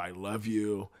love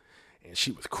you. And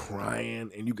she was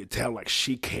crying, and you could tell,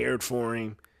 she cared for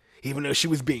him, even though she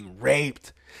was being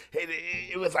raped.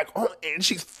 It was like, oh, and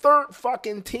she's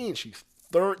fucking teen. She's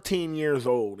 13 years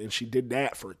old, and she did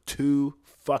that for 2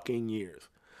 fucking years.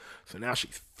 So now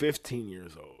she's 15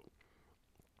 years old.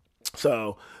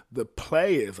 So the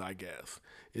play is, I guess,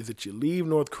 is that you leave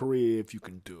North Korea if you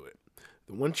can do it.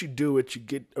 Once you do it, you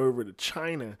get over to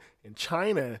China, and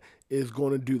China is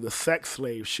going to do the sex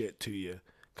slave shit to you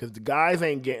because the guys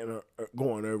ain't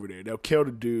going over there. They'll kill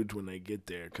the dudes when they get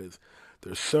there because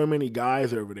there's so many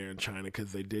guys over there in China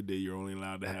because they did that. You're only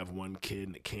allowed to have one kid,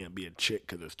 and it can't be a chick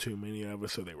because there's too many of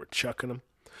us, so they were chucking them.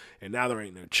 And now there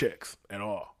ain't no chicks at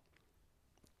all.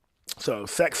 So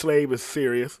sex slave is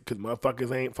serious because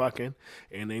motherfuckers ain't fucking,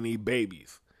 and they need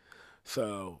babies.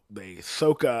 So they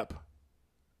soak up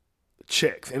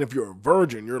chicks, and if you're a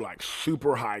virgin, you're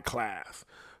super high class.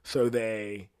 So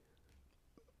they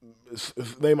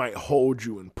might hold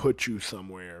you and put you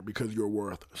somewhere because you're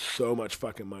worth so much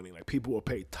fucking money. People will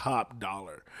pay top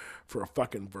dollar for a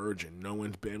fucking virgin no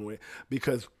one's been with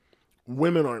because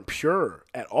women aren't pure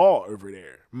at all over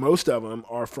there. Most of them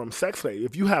are from sex slave.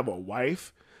 If you have a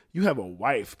wife,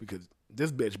 because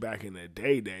this bitch back in the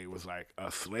day was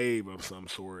a slave of some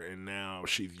sort, and now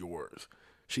she's yours.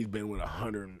 She's been with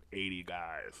 180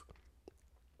 guys.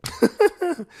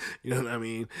 You know what I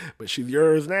mean? But she's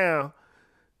yours now.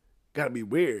 Gotta be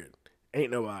weird.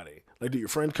 Ain't nobody. Do your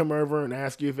friends come over and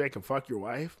ask you if they can fuck your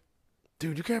wife?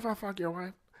 Dude, you care if I fuck your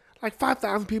wife?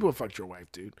 5,000 people have fucked your wife,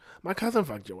 dude. My cousin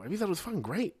fucked your wife. He said it was fucking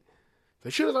great.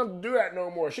 She doesn't have to do that no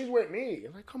more. She's with me.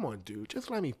 I'm like, come on, dude. Just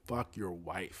let me fuck your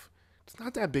wife. It's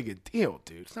not that big a deal,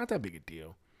 dude. It's not that big a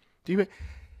deal.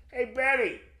 Hey,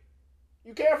 Betty,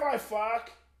 you care if I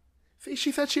fuck? See,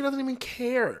 she said she doesn't even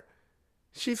care.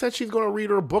 She said she's going to read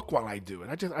her book while I do it.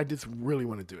 I just really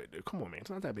want to do it, dude. Come on, man. It's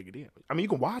not that big a deal. I mean, you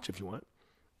can watch if you want.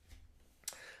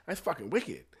 That's fucking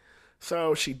wicked.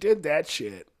 So she did that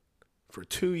shit for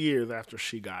 2 years after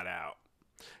she got out.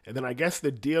 And then I guess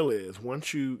the deal is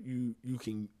once you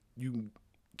can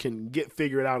get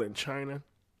figured out in China,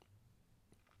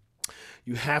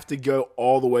 you have to go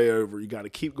all the way over. You got to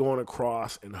keep going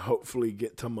across and hopefully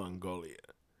get to Mongolia.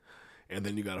 And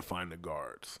then you got to find the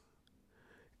guards.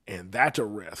 And that's a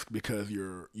risk because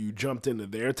you jumped into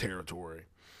their territory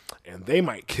and they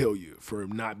might kill you for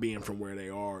not being from where they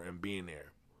are and being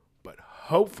there. But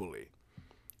hopefully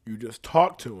you just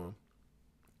talk to them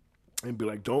and be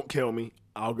like, don't kill me.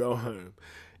 I'll go home.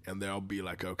 And they'll be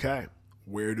like, okay,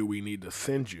 where do we need to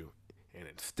send you? And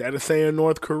instead of saying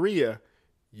North Korea,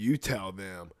 you tell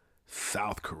them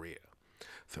South Korea.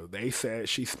 So they said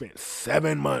she spent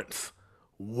 7 months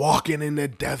walking in the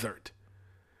desert,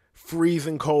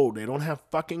 freezing cold. They don't have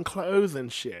fucking clothes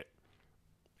and shit.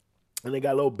 And they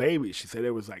got little babies. She said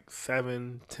there was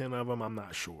 7, 10 of them. I'm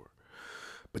not sure.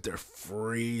 But they're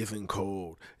freezing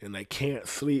cold. And they can't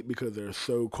sleep because they're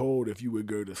so cold. If you would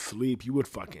go to sleep, you would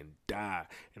fucking die.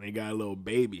 And they got a little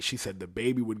baby. She said the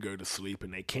baby would go to sleep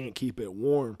and they can't keep it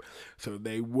warm. So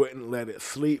they wouldn't let it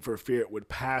sleep for fear it would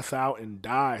pass out and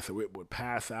die. So it would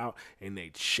pass out and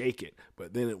they'd shake it.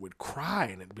 But then it would cry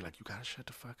and it'd be like, you gotta shut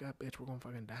the fuck up, bitch. We're gonna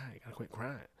fucking die. You gotta quit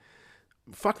crying.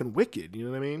 Fucking wicked. You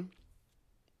know what I mean?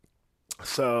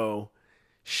 So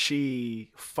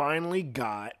she finally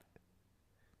got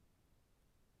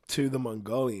to the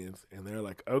Mongolians and they're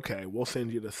like, okay, we'll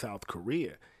send you to South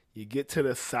Korea. You get to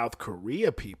the South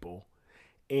Korea people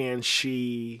and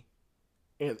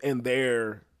and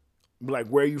they're like,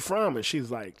 where are you from? And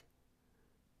she's like,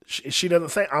 She doesn't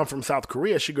say, I'm from South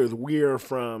Korea. She goes, we're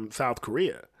from South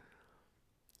Korea.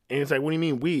 And it's like, what do you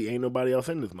mean we? Ain't nobody else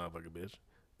in this motherfucker, bitch.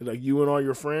 It's like, you and all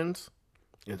your friends?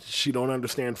 And she don't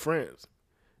understand friends.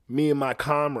 Me and my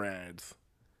comrades,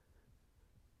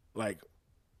 like,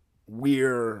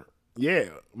 we're, yeah,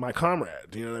 my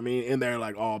comrades, you know what I mean? And they're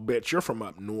like, oh, bitch, you're from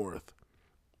up north.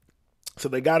 So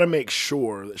they got to make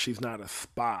sure that she's not a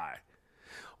spy.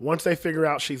 Once they figure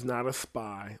out she's not a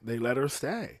spy, they let her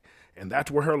stay. And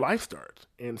that's where her life starts,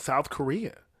 in South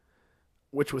Korea,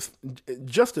 which was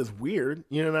just as weird.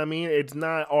 You know what I mean? It's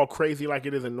not all crazy like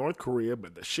it is in North Korea,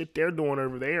 but the shit they're doing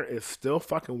over there is still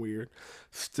fucking weird.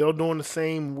 Still doing the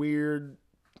same weird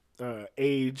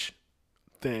age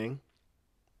thing.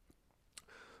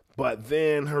 But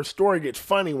then her story gets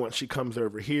funny once she comes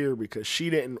over here because she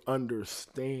didn't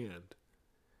understand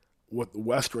what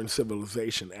Western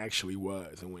civilization actually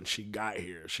was. And when she got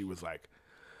here, she was like,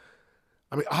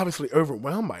 I mean, obviously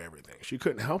overwhelmed by everything. She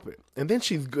couldn't help it. And then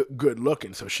she's good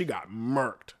looking, so she got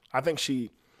murked. I think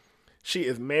she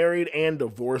is married and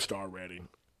divorced already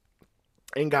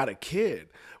and got a kid,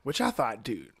 which I thought,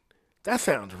 dude, that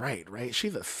sounds right?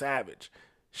 She's a savage.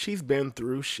 She's been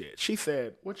through shit. She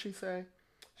said, what'd she say?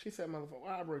 She said, motherfucker,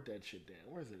 well, I wrote that shit down.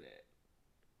 Where's it at?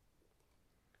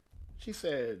 She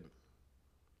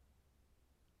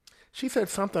said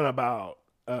something about,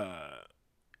 and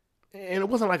it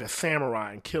wasn't like a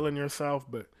samurai and killing yourself,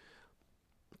 but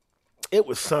it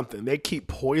was something. They keep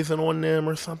poison on them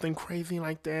or something crazy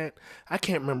like that. I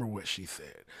can't remember what she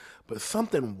said, but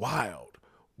something wild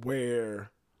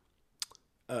where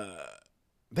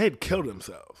they'd kill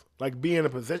themselves, like be in a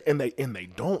position, and they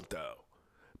don't though,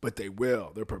 but they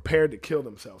will. They're prepared to kill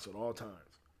themselves at all times.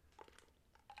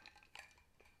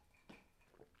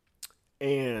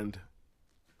 And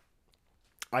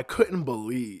I couldn't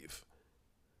believe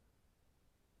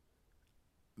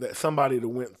that somebody that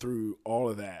went through all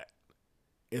of that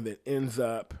and then ends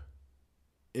up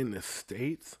in the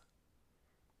States.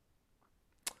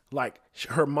 Like,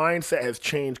 her mindset has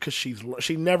changed because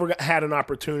she never had an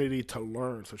opportunity to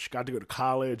learn. So she got to go to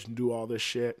college and do all this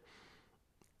shit.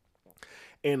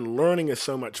 And learning is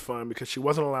so much fun because she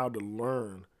wasn't allowed to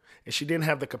learn. And she didn't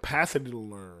have the capacity to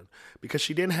learn because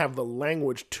she didn't have the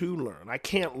language to learn. I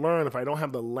can't learn if I don't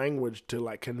have the language to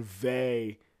like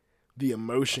convey the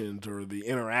emotions or the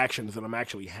interactions that I'm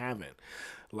actually having.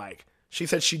 Like, she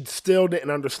said she still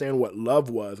didn't understand what love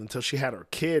was until she had her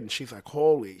kid. And she's like,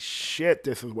 holy shit,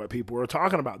 this is what people are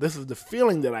talking about. This is the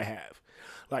feeling that I have.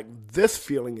 Like, this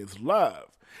feeling is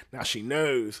love. Now she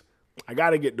knows I got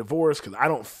to get divorced because I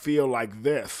don't feel like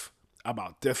this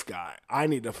about this guy. I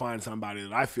need to find somebody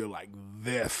that I feel like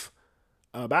this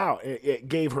about. It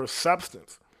gave her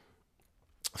substance.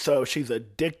 So she's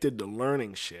addicted to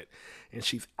learning shit. And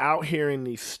she's out here in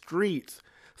these streets.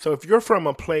 So if you're from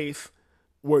a place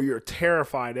where you're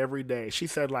terrified every day, she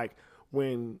said like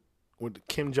when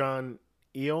Kim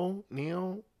Jong-il,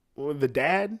 the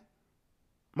dad,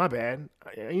 my bad,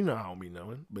 you know how I don't be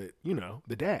knowing, but you know,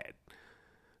 the dad.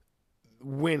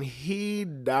 When he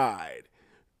died,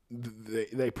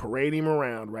 they parade him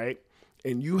around, right?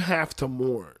 And you have to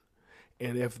mourn.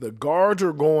 And if the guards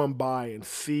are going by and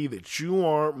see that you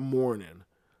aren't mourning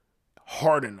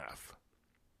hard enough,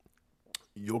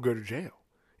 you'll go to jail.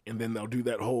 And then they'll do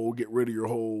that whole get rid of your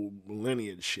whole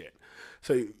lineage shit.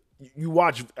 So you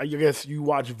watch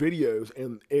videos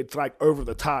and it's like over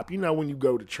the top. You know when you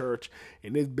go to church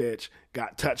and this bitch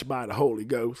got touched by the Holy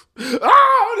Ghost.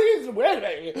 Oh, these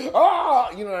women. Oh,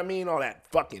 you know what I mean? All that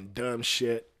fucking dumb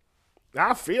shit.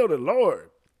 I feel the Lord.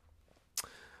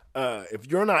 If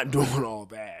you're not doing all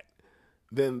that,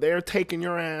 then they're taking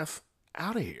your ass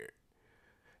out of here.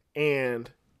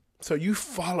 And so you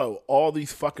follow all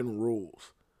these fucking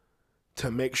rules to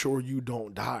make sure you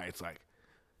don't die. It's like,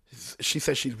 she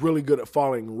says she's really good at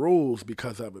following rules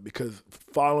because of it, because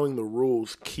following the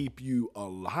rules keep you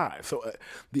alive. So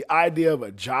the idea of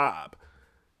a job,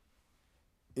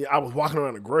 I was walking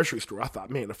around a grocery store. I thought,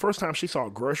 man, the first time she saw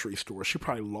a grocery store, she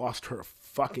probably lost her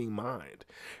fucking mind.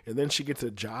 And then she gets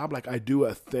a job, like I do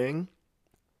a thing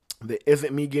that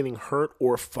isn't me getting hurt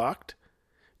or fucked.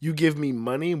 You give me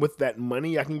money. With that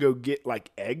money, I can go get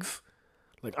like eggs.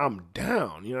 Like I'm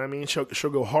down. You know what I mean? She'll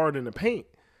go hard in the paint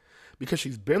because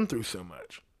she's been through so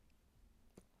much.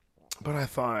 But I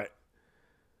thought,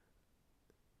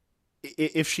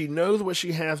 if she knows what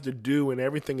she has to do and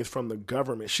everything is from the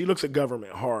government, she looks at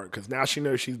government hard because now she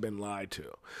knows she's been lied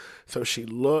to. So she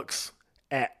looks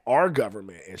at our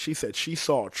government and she said she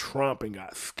saw Trump and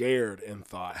got scared and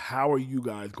thought, how are you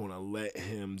guys going to let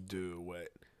him do what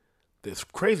this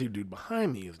crazy dude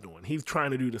behind me is doing? He's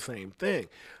trying to do the same thing.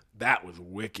 That was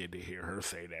wicked to hear her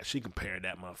say that. She compared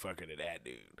that motherfucker to that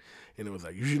dude. And it was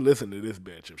like, you should listen to this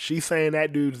bitch. If she's saying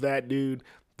that dude's that dude,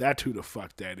 that's who the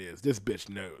fuck that is. This bitch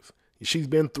knows. She's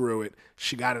been through it.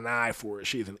 She got an eye for it.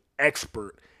 She's an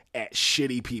expert at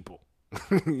shitty people.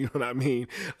 You know what I mean?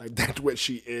 Like, that's what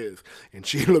she is. And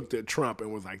she looked at Trump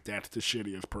and was like, that's the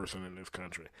shittiest person in this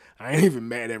country. I ain't even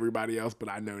mad at everybody else, but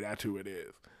I know that's who it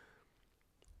is.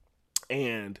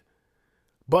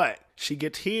 But she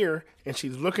gets here and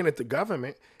she's looking at the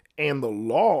government and the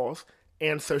laws.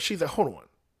 And so she's like, hold on.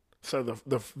 So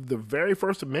the very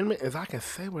First Amendment is I can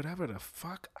say whatever the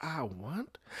fuck I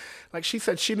want? Like, she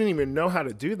said she didn't even know how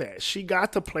to do that. She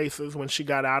got to places when she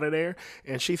got out of there,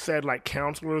 and she said, like,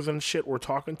 counselors and shit were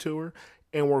talking to her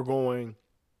and were going,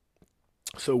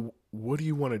 so what do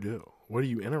you want to do? What are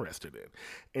you interested in?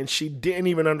 And she didn't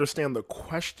even understand the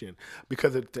question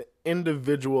because it's an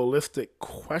individualistic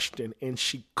question and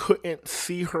she couldn't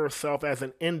see herself as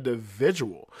an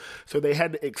individual. So they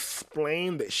had to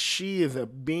explain that she is a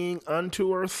being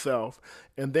unto herself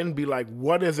and then be like,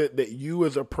 what is it that you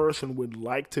as a person would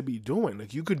like to be doing?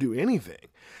 Like, you could do anything.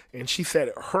 And she said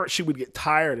it hurt. She would get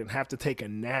tired and have to take a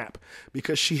nap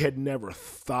because she had never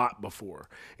thought before.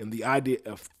 And the idea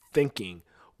of thinking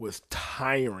was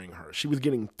tiring her. She was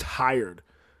getting tired.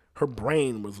 Her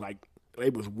brain was like,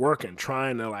 it was working,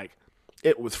 trying to like,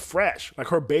 it was fresh. Like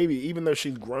her baby, even though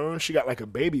she's grown, she got like a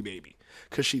baby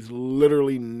because she's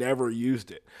literally never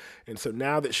used it. And so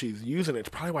now that she's using it, it's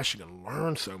probably why she can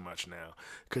learn so much now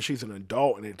because she's an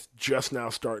adult and it's just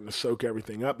now starting to soak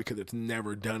everything up because it's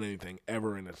never done anything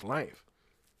ever in its life.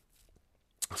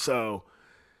 So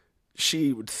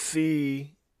she could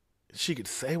say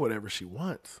whatever she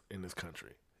wants in this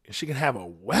country. And she can have a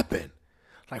weapon.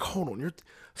 Like, hold on.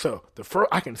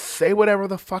 I can say whatever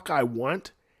the fuck I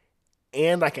want,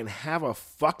 and I can have a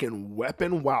fucking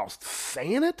weapon whilst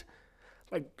saying it?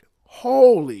 Like,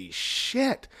 holy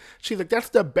shit. She's like, that's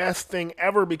the best thing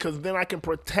ever because then I can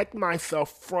protect myself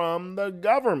from the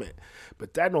government.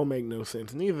 But that don't make no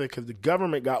sense neither because the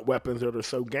government got weapons that are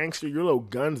so gangster, your little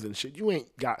guns and shit. You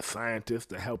ain't got scientists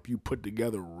to help you put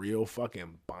together real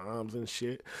fucking bombs and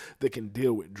shit that can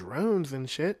deal with drones and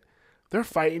shit. They're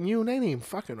fighting you and they ain't even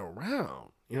fucking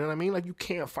around. You know what I mean? Like, you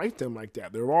can't fight them like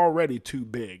that. They're already too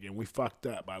big and we fucked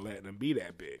up by letting them be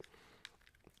that big.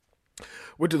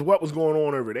 Which is what was going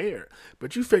on over there.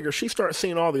 But you figure she starts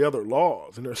seeing all the other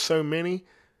laws, and there's so many.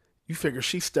 You figure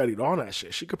she studied all that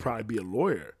shit. She could probably be a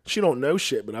lawyer. She don't know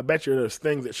shit, but I bet you there's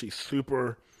things that she's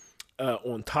super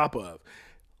on top of,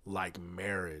 like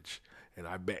marriage. And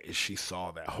I bet she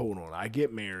saw that. Hold on, I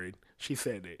get married. She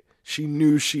said that she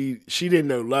knew she didn't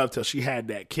know love till she had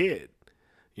that kid.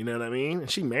 You know what I mean? And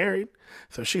she married.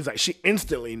 So she's like, she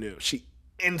instantly knew. She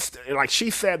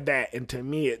said that, and to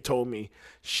me it told me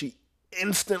she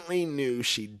instantly knew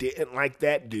she didn't like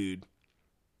that dude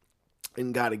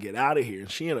and got to get out of here.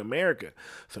 And she in America.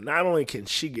 So not only can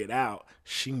she get out,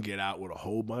 she can get out with a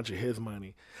whole bunch of his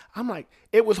money. I'm like,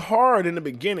 it was hard in the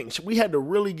beginning. We had to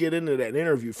really get into that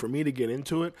interview for me to get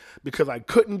into it because I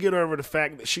couldn't get over the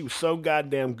fact that she was so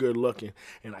goddamn good looking.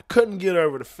 And I couldn't get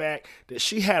over the fact that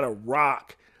she had a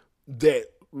rock that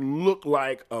looked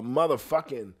like a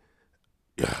motherfucking,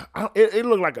 it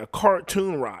looked like a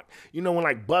cartoon rock. You know when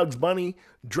like Bugs Bunny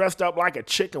dressed up like a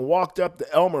chick and walked up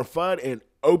to Elmer Fudd and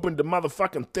opened the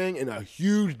motherfucking thing and a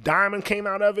huge diamond came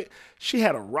out of it? She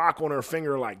had a rock on her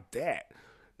finger like that.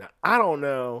 Now, I don't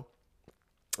know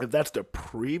if that's the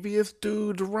previous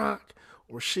dude's rock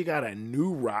or she got a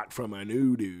new rock from a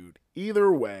new dude.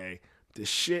 Either way, this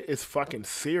shit is fucking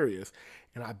serious.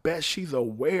 And I bet she's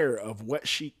aware of what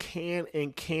she can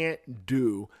and can't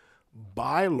do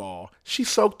by law. She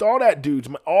soaked all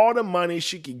the money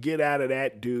she could get out of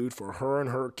that dude for her and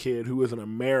her kid, who is an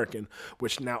American,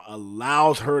 which now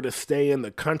allows her to stay in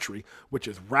the country, which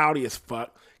is rowdy as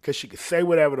fuck, because she could say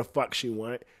whatever the fuck she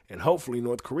wanted, and hopefully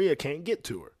North Korea can't get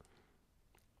to her.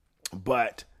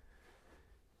 But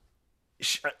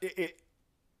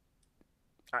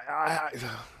I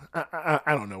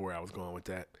don't know where I was going with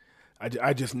that.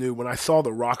 I just knew when I saw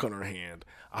the rock on her hand,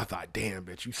 I thought, damn,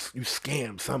 bitch, you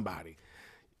scammed somebody.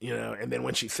 You know, and then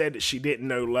when she said that she didn't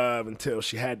know love until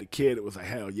she had the kid, it was like,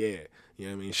 hell yeah. You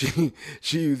know what I mean?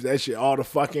 She used that shit, all the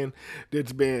fucking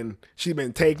she's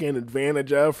been taken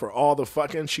advantage of for all the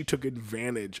fucking. She took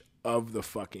advantage of the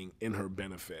fucking in her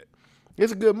benefit.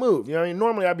 It's a good move. You know what I mean?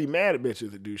 Normally I'd be mad at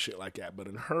bitches that do shit like that. But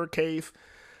in her case,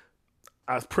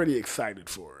 I was pretty excited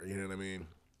for her. You know what I mean?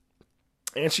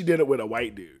 And she did it with a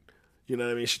white dude. You know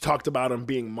what I mean? She talked about them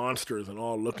being monsters and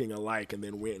all looking alike and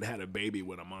then went and had a baby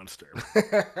with a monster.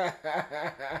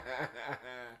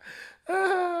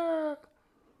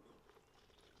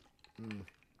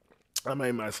 I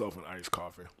made myself an iced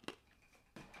coffee.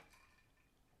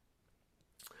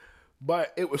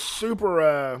 But it was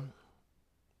super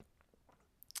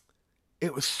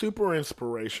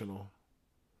inspirational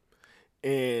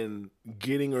in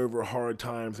getting over hard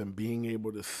times and being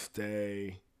able to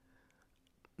stay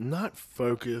not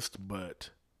focused,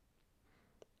 but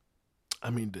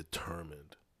I mean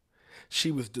determined.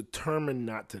 She was determined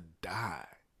not to die.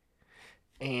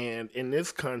 And in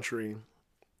this country,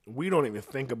 we don't even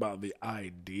think about the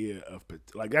idea of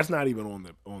like that's not even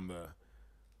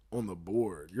on the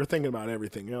board. You're thinking about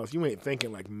everything else. You ain't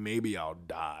thinking like maybe I'll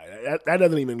die. That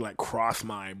doesn't even like cross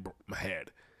my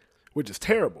head, which is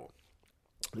terrible.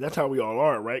 And that's how we all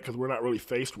are, right? Because we're not really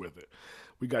faced with it.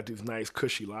 We got these nice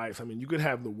cushy lives. I mean, you could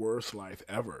have the worst life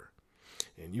ever,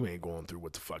 and you ain't going through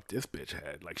what the fuck this bitch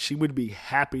had. Like she would be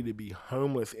happy to be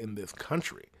homeless in this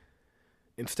country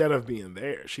instead of being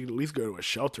there. She'd at least go to a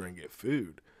shelter and get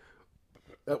food.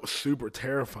 That was super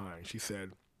terrifying. She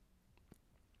said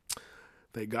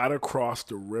they got across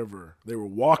the river. They were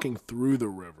walking through the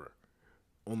river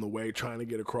on the way trying to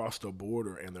get across the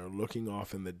border, and they're looking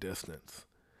off in the distance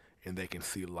and they can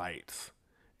see lights.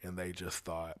 And they just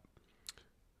thought,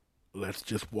 let's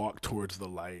just walk towards the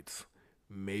lights.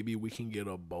 Maybe we can get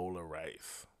a bowl of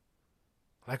rice.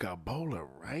 Like a bowl of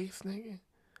rice, nigga?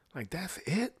 Like that's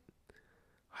it?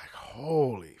 Like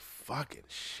holy fucking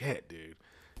shit, dude.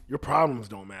 Your problems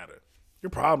don't matter. Your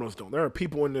problems don't. There are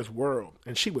people in this world.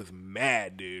 And she was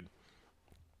mad, dude.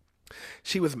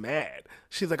 She was mad.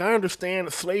 She's like, I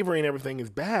understand slavery and everything is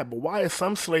bad, but why is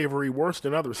some slavery worse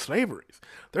than other slaveries?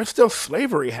 There's still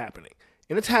slavery happening.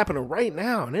 And it's happening right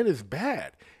now, and it is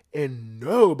bad. And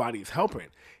nobody's helping.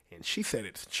 And she said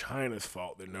it's China's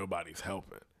fault that nobody's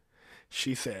helping.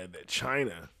 She said that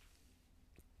China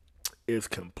is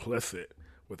complicit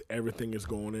with everything that's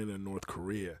going on in North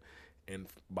Korea. And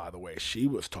by the way, she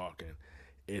was talking,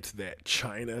 it's that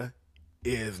China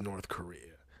is North Korea.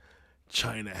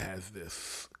 China has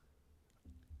this,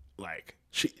 like,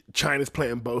 China's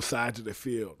playing both sides of the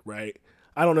field, right?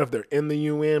 I don't know if they're in the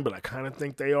UN, but I kind of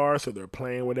think they are, so they're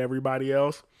playing with everybody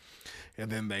else.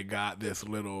 And then they got this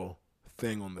little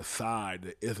thing on the side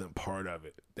that isn't part of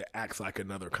it, that acts like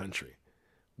another country.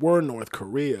 We're North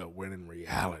Korea when in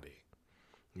reality,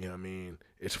 you know what I mean?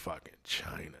 It's fucking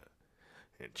China.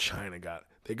 And China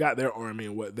they got their army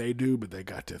and what they do, but they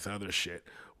got this other shit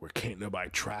where can't nobody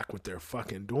track what they're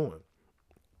fucking doing.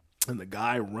 And the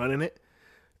guy running it,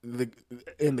 the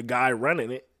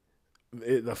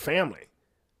family,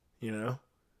 you know,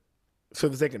 so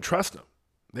that they can trust them.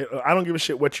 I don't give a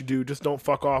shit what you do, just don't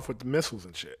fuck off with the missiles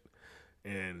and shit.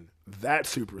 And that's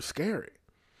super scary.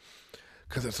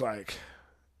 Because it's like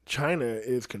China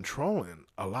is controlling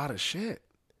a lot of shit.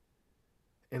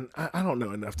 And I don't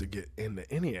know enough to get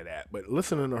into any of that, but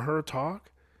listening to her talk,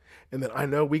 and then I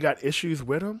know we got issues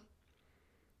with them,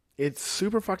 it's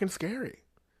super fucking scary.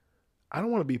 I don't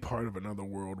want to be part of another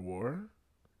world war.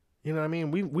 You know what I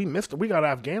mean? We missed it. We got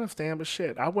Afghanistan, but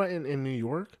shit, I wasn't in New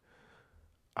York.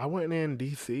 I wasn't in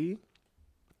D.C.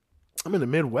 I'm in the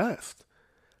Midwest.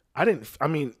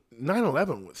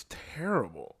 9/11 was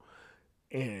terrible,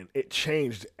 and it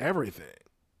changed everything.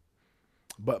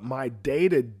 But my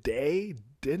day-to-day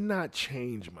did not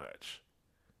change much.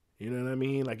 You know what I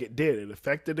mean? Like it did. It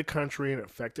affected the country and it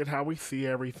affected how we see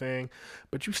everything.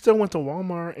 But you still went to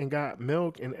Walmart and got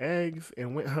milk and eggs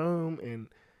and went home and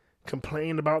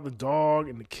complained about the dog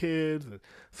and the kids, and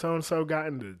so-and-so got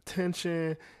into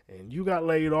detention and you got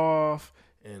laid off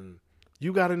and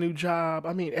you got a new job.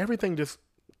 I mean, everything just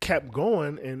kept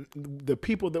going, and the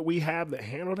people that we have that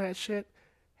handle that shit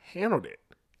handled it,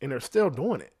 and they're still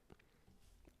doing it.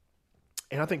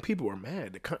 And I think people are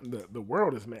mad. The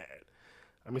world is mad.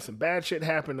 I mean, some bad shit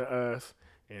happened to us,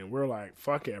 and we're like,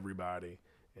 fuck everybody.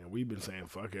 And we've been saying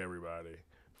fuck everybody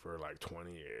for like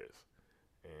 20 years.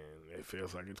 And it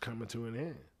feels like it's coming to an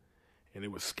end. And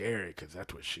it was scary because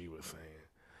that's what she was saying.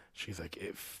 She's like,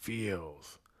 it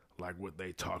feels like what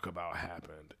they talk about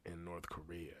happened in North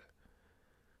Korea.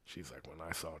 She's like, when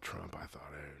I saw Trump, I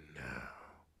thought, oh no.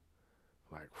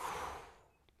 Like, whew,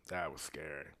 that was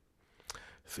scary.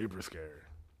 Super scary.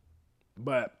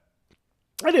 But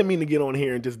I didn't mean to get on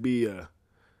here and just be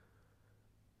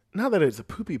now that it's a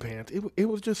poopy pants, it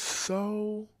was just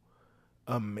so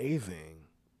amazing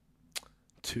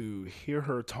to hear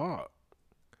her talk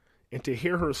and to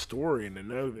hear her story and to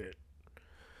know that,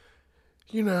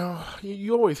 you know,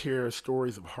 you always hear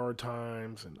stories of hard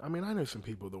times. And I mean, I know some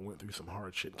people that went through some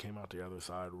hard shit and came out the other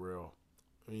side real,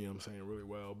 you know what I'm saying, really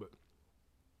well. But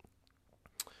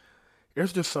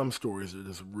there's just some stories that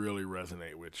just really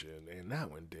resonate with you. And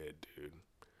that one did, dude.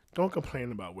 Don't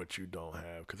complain about what you don't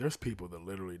have, because there's people that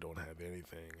literally don't have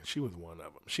anything. And she was one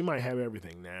of them. She might have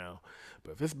everything now,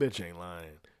 but if this bitch ain't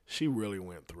lying, she really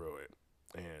went through it.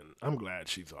 And I'm glad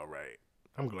she's all right.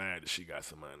 I'm glad that she got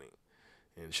some money.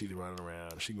 And she's running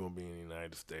around. She gonna be in the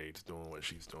United States doing what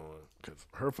she's doing, because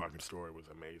her fucking story was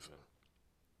amazing.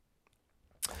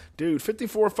 Dude,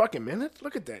 54 fucking minutes?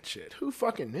 Look at that shit. Who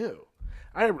fucking knew?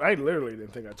 I literally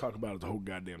didn't think I'd talk about it the whole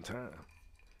goddamn time.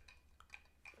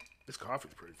 This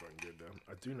coffee's pretty fucking good, though.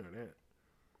 I do know that.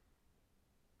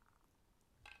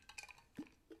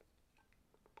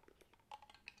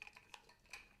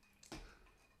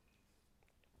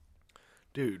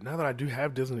 Dude, now that I do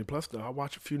have Disney Plus, though, I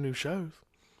watch a few new shows.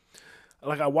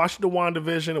 Like, I watched the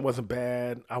WandaVision. It wasn't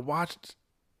bad. I watched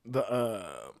the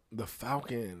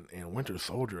Falcon and Winter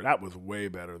Soldier. That was way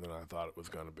better than I thought it was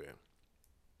going to be.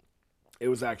 It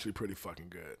was actually pretty fucking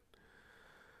good.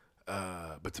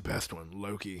 But the best one,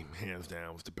 Loki, hands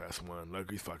down, was the best one.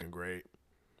 Loki's fucking great.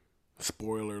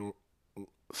 Spoiler,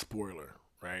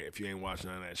 right? If you ain't watching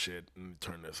none of that shit,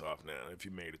 turn this off now if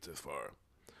you made it this far.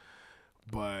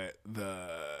 But the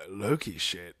Loki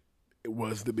shit, it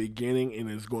was the beginning and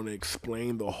is going to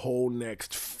explain the whole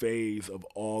next phase of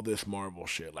all this Marvel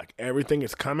shit. Like, everything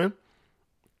is coming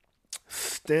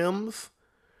stems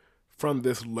from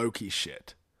this Loki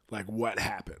shit. Like, what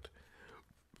happened.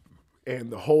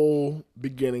 And the whole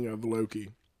beginning of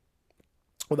Loki,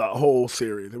 well, the whole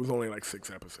series, it was only like 6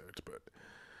 episodes, but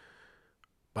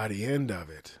by the end of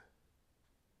it,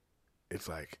 it's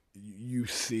like you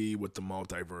see what the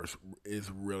multiverse is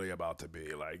really about to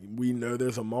be. Like, we know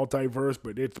there's a multiverse,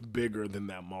 but it's bigger than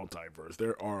that multiverse.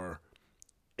 There are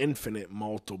infinite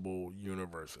multiple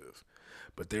universes,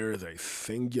 but there is a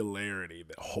singularity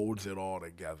that holds it all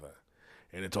together,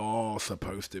 and it's all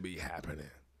supposed to be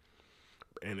happening.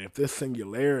 And if this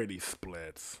singularity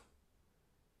splits,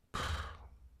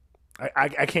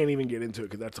 I can't even get into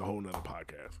it because that's a whole nother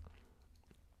podcast.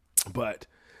 But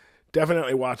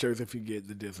definitely watch those if you get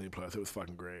the Disney Plus. It was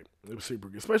fucking great. It was super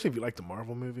good, especially if you like the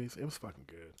Marvel movies. It was fucking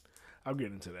good. I'll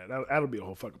get into that. That'll be a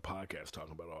whole fucking podcast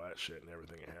talking about all that shit and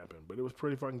everything that happened. But it was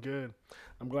pretty fucking good.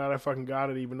 I'm glad I fucking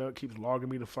got it, even though it keeps logging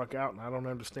me the fuck out and I don't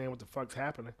understand what the fuck's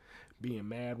happening. Being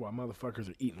mad while motherfuckers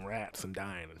are eating rats and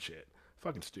dying and shit.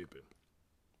 Fucking stupid.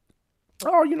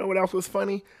 Oh, you know what else was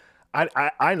funny?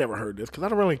 I never heard this because I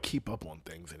don't really keep up on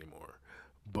things anymore.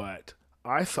 But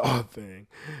I saw a thing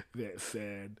that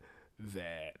said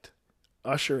that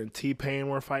Usher and T-Pain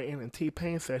were fighting, and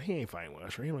T-Pain said he ain't fighting with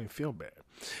Usher. He don't even feel bad.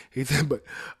 He said, but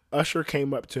Usher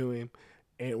came up to him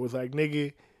and was like,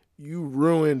 nigga, you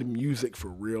ruined music for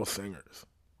real singers.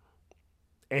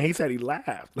 And he said he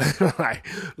laughed. like,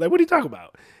 what are you talking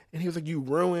about? And he was like, you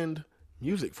ruined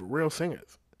music for real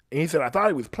singers. And he said, I thought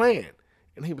he was playing.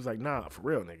 And he was like, nah, for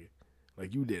real, nigga.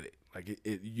 Like, you did it. Like,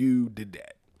 you did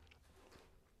that.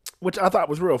 Which I thought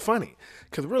was real funny.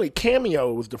 Because really,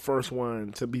 Cameo was the first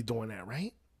one to be doing that,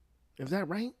 right? Is that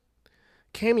right?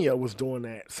 Cameo was doing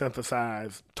that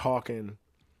synthesized, talking,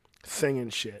 singing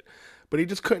shit. But he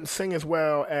just couldn't sing as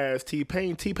well as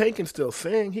T-Pain. T-Pain can still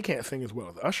sing. He can't sing as well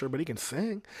as Usher, but he can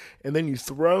sing. And then you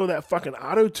throw that fucking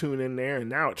auto-tune in there, and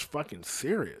now it's fucking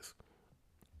serious.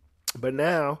 But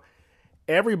now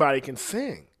everybody can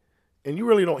sing. And you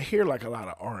really don't hear like a lot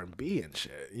of R&B and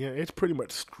shit. You know, it's pretty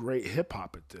much straight hip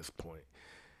hop at this point.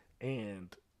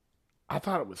 And I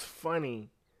thought it was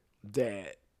funny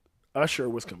that Usher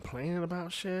was complaining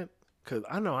about shit. Because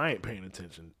I know I ain't paying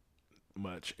attention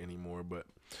much anymore. But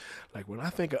like when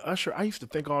I think of Usher, I used to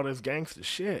think all this gangster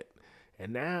shit.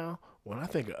 And now when I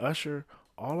think of Usher,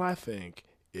 all I think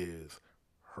is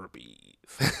herpes.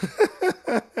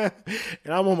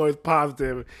 And I'm almost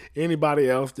positive anybody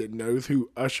else that knows who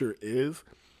Usher is,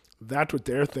 that's what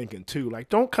they're thinking too. Like,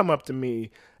 don't come up to me,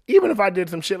 even if I did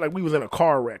some shit like we was in a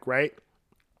car wreck, right?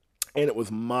 And it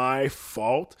was my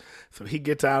fault. So he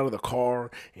gets out of the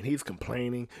car and he's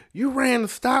complaining. You ran the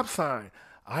stop sign.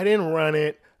 I didn't run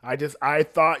it. I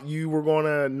thought you were going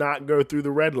to not go through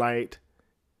the red light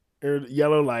or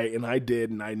yellow light, and I did,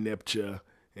 and I nipped you.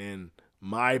 And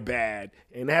my bad.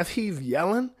 And as he's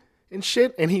yelling and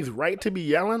shit, and he's right to be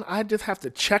yelling, I just have to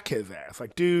check his ass.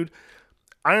 Like, dude,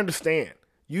 I understand.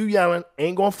 You yelling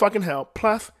ain't gonna fucking help.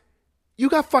 Plus, you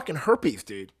got fucking herpes,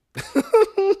 dude.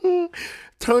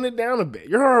 Tone it down a bit.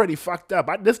 You're already fucked up.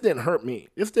 This didn't hurt me.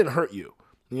 This didn't hurt you.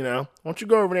 You know? Why don't you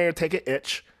go over there and take an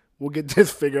itch? We'll get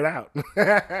this figured out.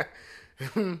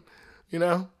 You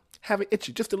know? Have it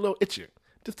itchy. Just a little itchy.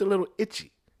 Just a little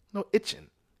itchy. No itching.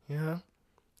 You know?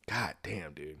 God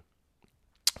damn, dude.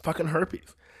 Fucking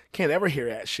herpes. Can't ever hear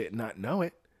that shit and not know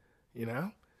it. You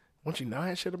know? Once you know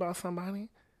that shit about somebody,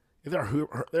 Is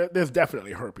there's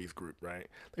definitely a herpes group, right?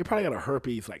 They probably got a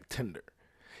herpes like Tinder.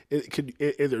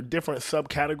 Is there different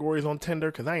subcategories on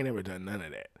Tinder? Because I ain't never done none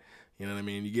of that. You know what I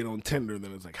mean? You get on Tinder,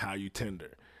 then it's like how you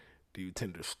Tinder. Do you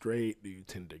Tinder straight? Do you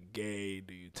Tinder gay?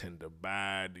 Do you Tinder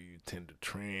bi? Do you Tinder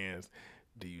trans?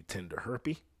 Do you Tinder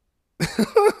herpes?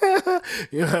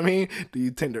 You know what I mean? Do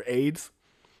you Tinder AIDS?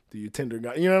 Do you Tinder?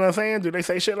 You know what I'm saying? Do they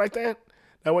say shit like that?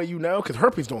 That way you know, because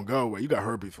herpes don't go away. You got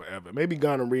herpes forever. Maybe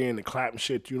gonorrhea and the clapping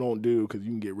shit you don't do because you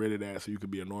can get rid of that so you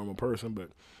could be a normal person. But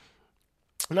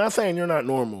I'm not saying you're not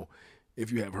normal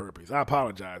if you have herpes. I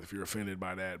apologize if you're offended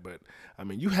by that. But, I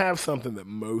mean, you have something that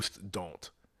most don't,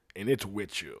 and it's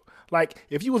with you. Like,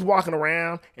 if you was walking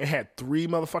around and had 3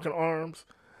 motherfucking arms,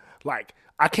 like,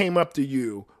 I came up to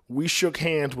you, we shook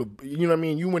hands with, you know what I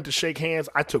mean? You went to shake hands.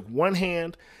 I took one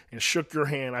hand and shook your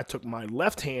hand. I took my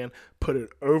left hand, put it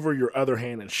over your other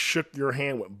hand and shook your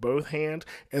hand with both hands.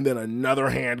 And then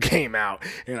another hand came out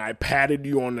and I patted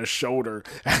you on the shoulder.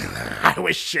 I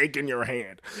was shaking your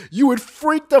hand. You would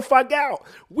freak the fuck out.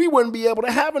 We wouldn't be able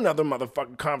to have another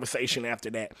motherfucking conversation after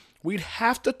that. We'd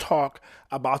have to talk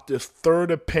about this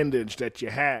third appendage that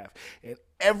you have. And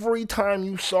every time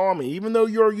you saw me, even though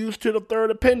you're used to the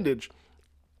third appendage,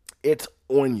 it's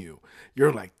on you.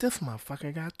 You're like, this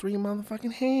motherfucker got 3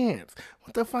 motherfucking hands.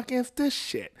 What the fuck is this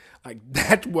shit? Like,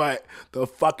 that's what the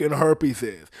fucking herpes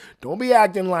is. Don't be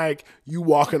acting like you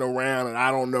walking around and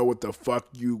I don't know what the fuck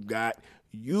you got.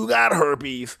 You got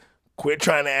herpes. Quit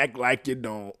trying to act like you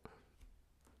don't.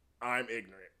 I'm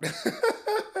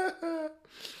ignorant.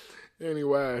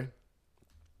 Anyway,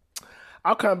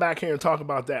 I'll come back here and talk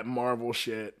about that Marvel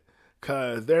shit.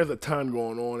 Because there's a ton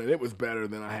going on, and it was better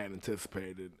than I had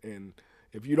anticipated. And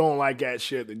if you don't like that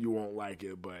shit, then you won't like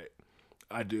it. But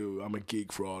I do. I'm a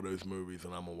geek for all those movies,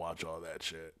 and I'm going to watch all that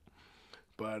shit.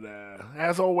 But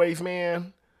as always,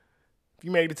 man, if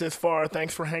you made it this far,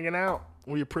 thanks for hanging out.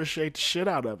 We appreciate the shit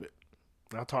out of it.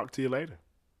 I'll talk to you later.